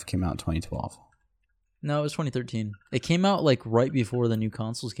Auto 5 came out in 2012. No, it was 2013. It came out like right before the new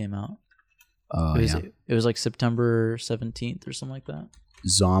consoles came out. Oh, It was like September 17th or something like that.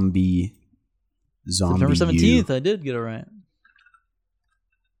 Zombie September 17th. I did get it right.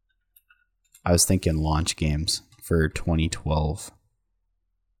 I was thinking launch games for 2012.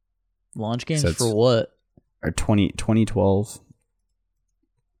 Launch games for what? Or 2012.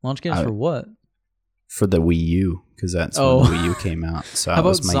 Launch games for what? For the Wii U, because that's when the Wii U came out. So how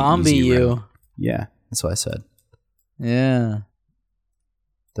about Zombie U? Yeah, that's what I said. Yeah.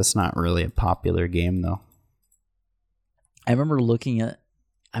 That's not really a popular game, though. I remember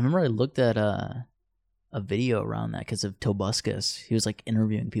I looked at a video around that because of Tobuscus. He was like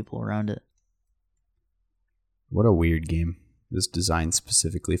interviewing people around it. What a weird game. It was designed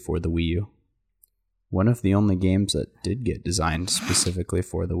specifically for the Wii U. One of the only games that did get designed specifically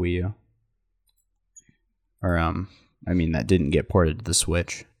for the Wii U. Or, that didn't get ported to the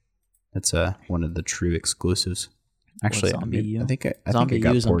Switch. That's one of the true exclusives. Actually, I think it got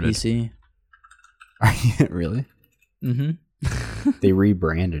ported. On PC. Are you really? Mm-hmm. They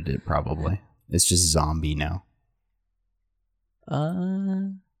rebranded it, probably. It's just Zombie now.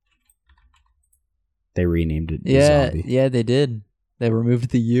 They renamed it Zombie. Yeah, they did. They removed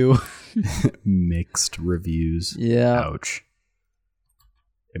the U. Mixed reviews. Yeah. Ouch.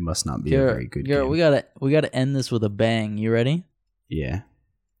 It must not be a very good game. We gotta end this with a bang. You ready? Yeah.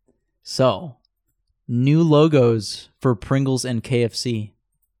 So, new logos for Pringles and KFC.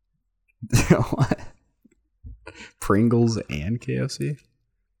 What? Pringles and KFC?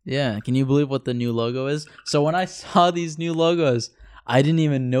 Yeah. Can you believe what the new logo is? So when I saw these new logos, I didn't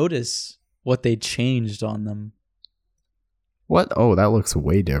even notice what they changed on them. What? Oh, that looks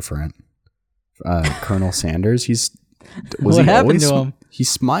way different. Colonel Sanders, what happened to him? He's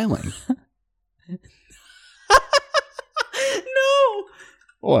smiling. No.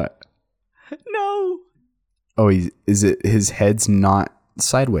 What? No. Oh, his head's not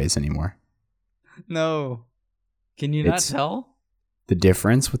sideways anymore? No. Can you not tell? The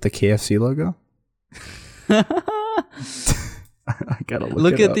difference with the KFC logo? I gotta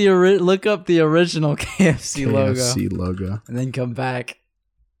look at look up the original KFC logo, and then come back.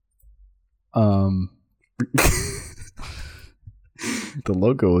 The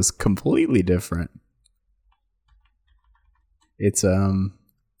logo is completely different. It's how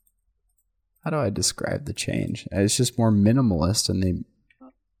do I describe the change? It's just more minimalist, and they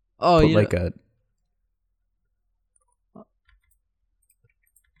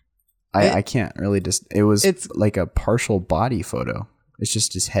I can't really it's like a partial body photo. It's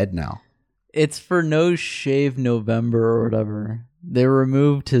just his head now. It's for No Shave November or whatever. They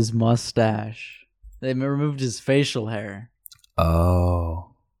removed his mustache. They removed his facial hair.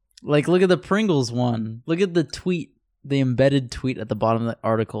 Oh. Like, look at the Pringles one. Look at the tweet, the embedded tweet at the bottom of the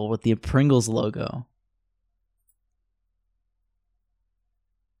article with the Pringles logo.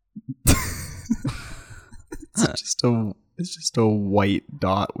 It's just a white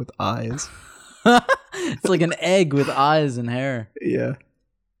dot with eyes. It's like an egg with eyes and hair. Yeah.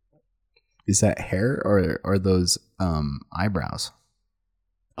 Is that hair or are those eyebrows?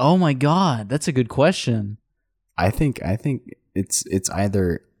 Oh my god, that's a good question. I think it's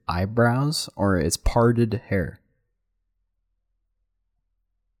either eyebrows or it's parted hair.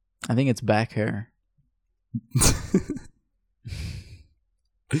 I think it's back hair.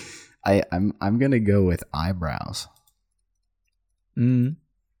 I'm gonna go with eyebrows.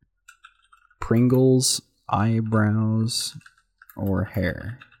 Pringles, eyebrows, or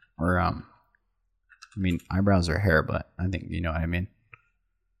hair, or eyebrows or hair, but I think you know what I mean.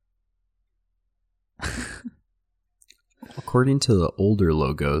 According to the older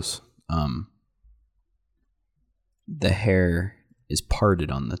logos, the hair is parted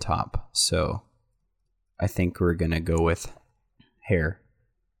on the top, so I think we're gonna go with hair,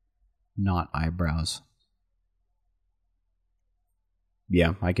 not eyebrows.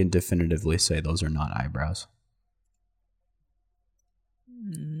 Yeah, I can definitively say those are not eyebrows.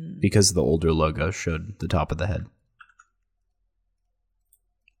 Because the older logo showed the top of the head.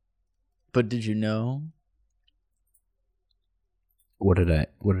 But did you know? What did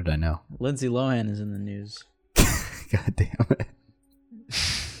I know? Lindsay Lohan is in the news. God damn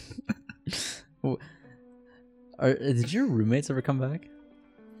it. Did your roommates ever come back?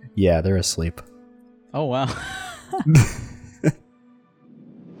 Yeah, they're asleep. Oh, wow.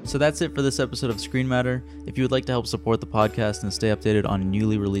 So that's it for this episode of Screen Matter. If you would like to help support the podcast and stay updated on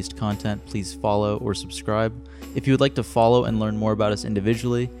newly released content, please follow or subscribe. If you would like to follow and learn more about us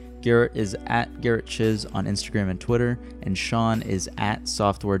individually, Garrett is at Garrett Chiz on Instagram and Twitter, and Sean is at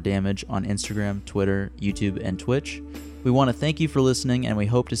Software Damage on Instagram, Twitter, YouTube, and Twitch. We want to thank you for listening, and we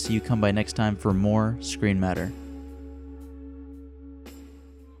hope to see you come by next time for more Screen Matter.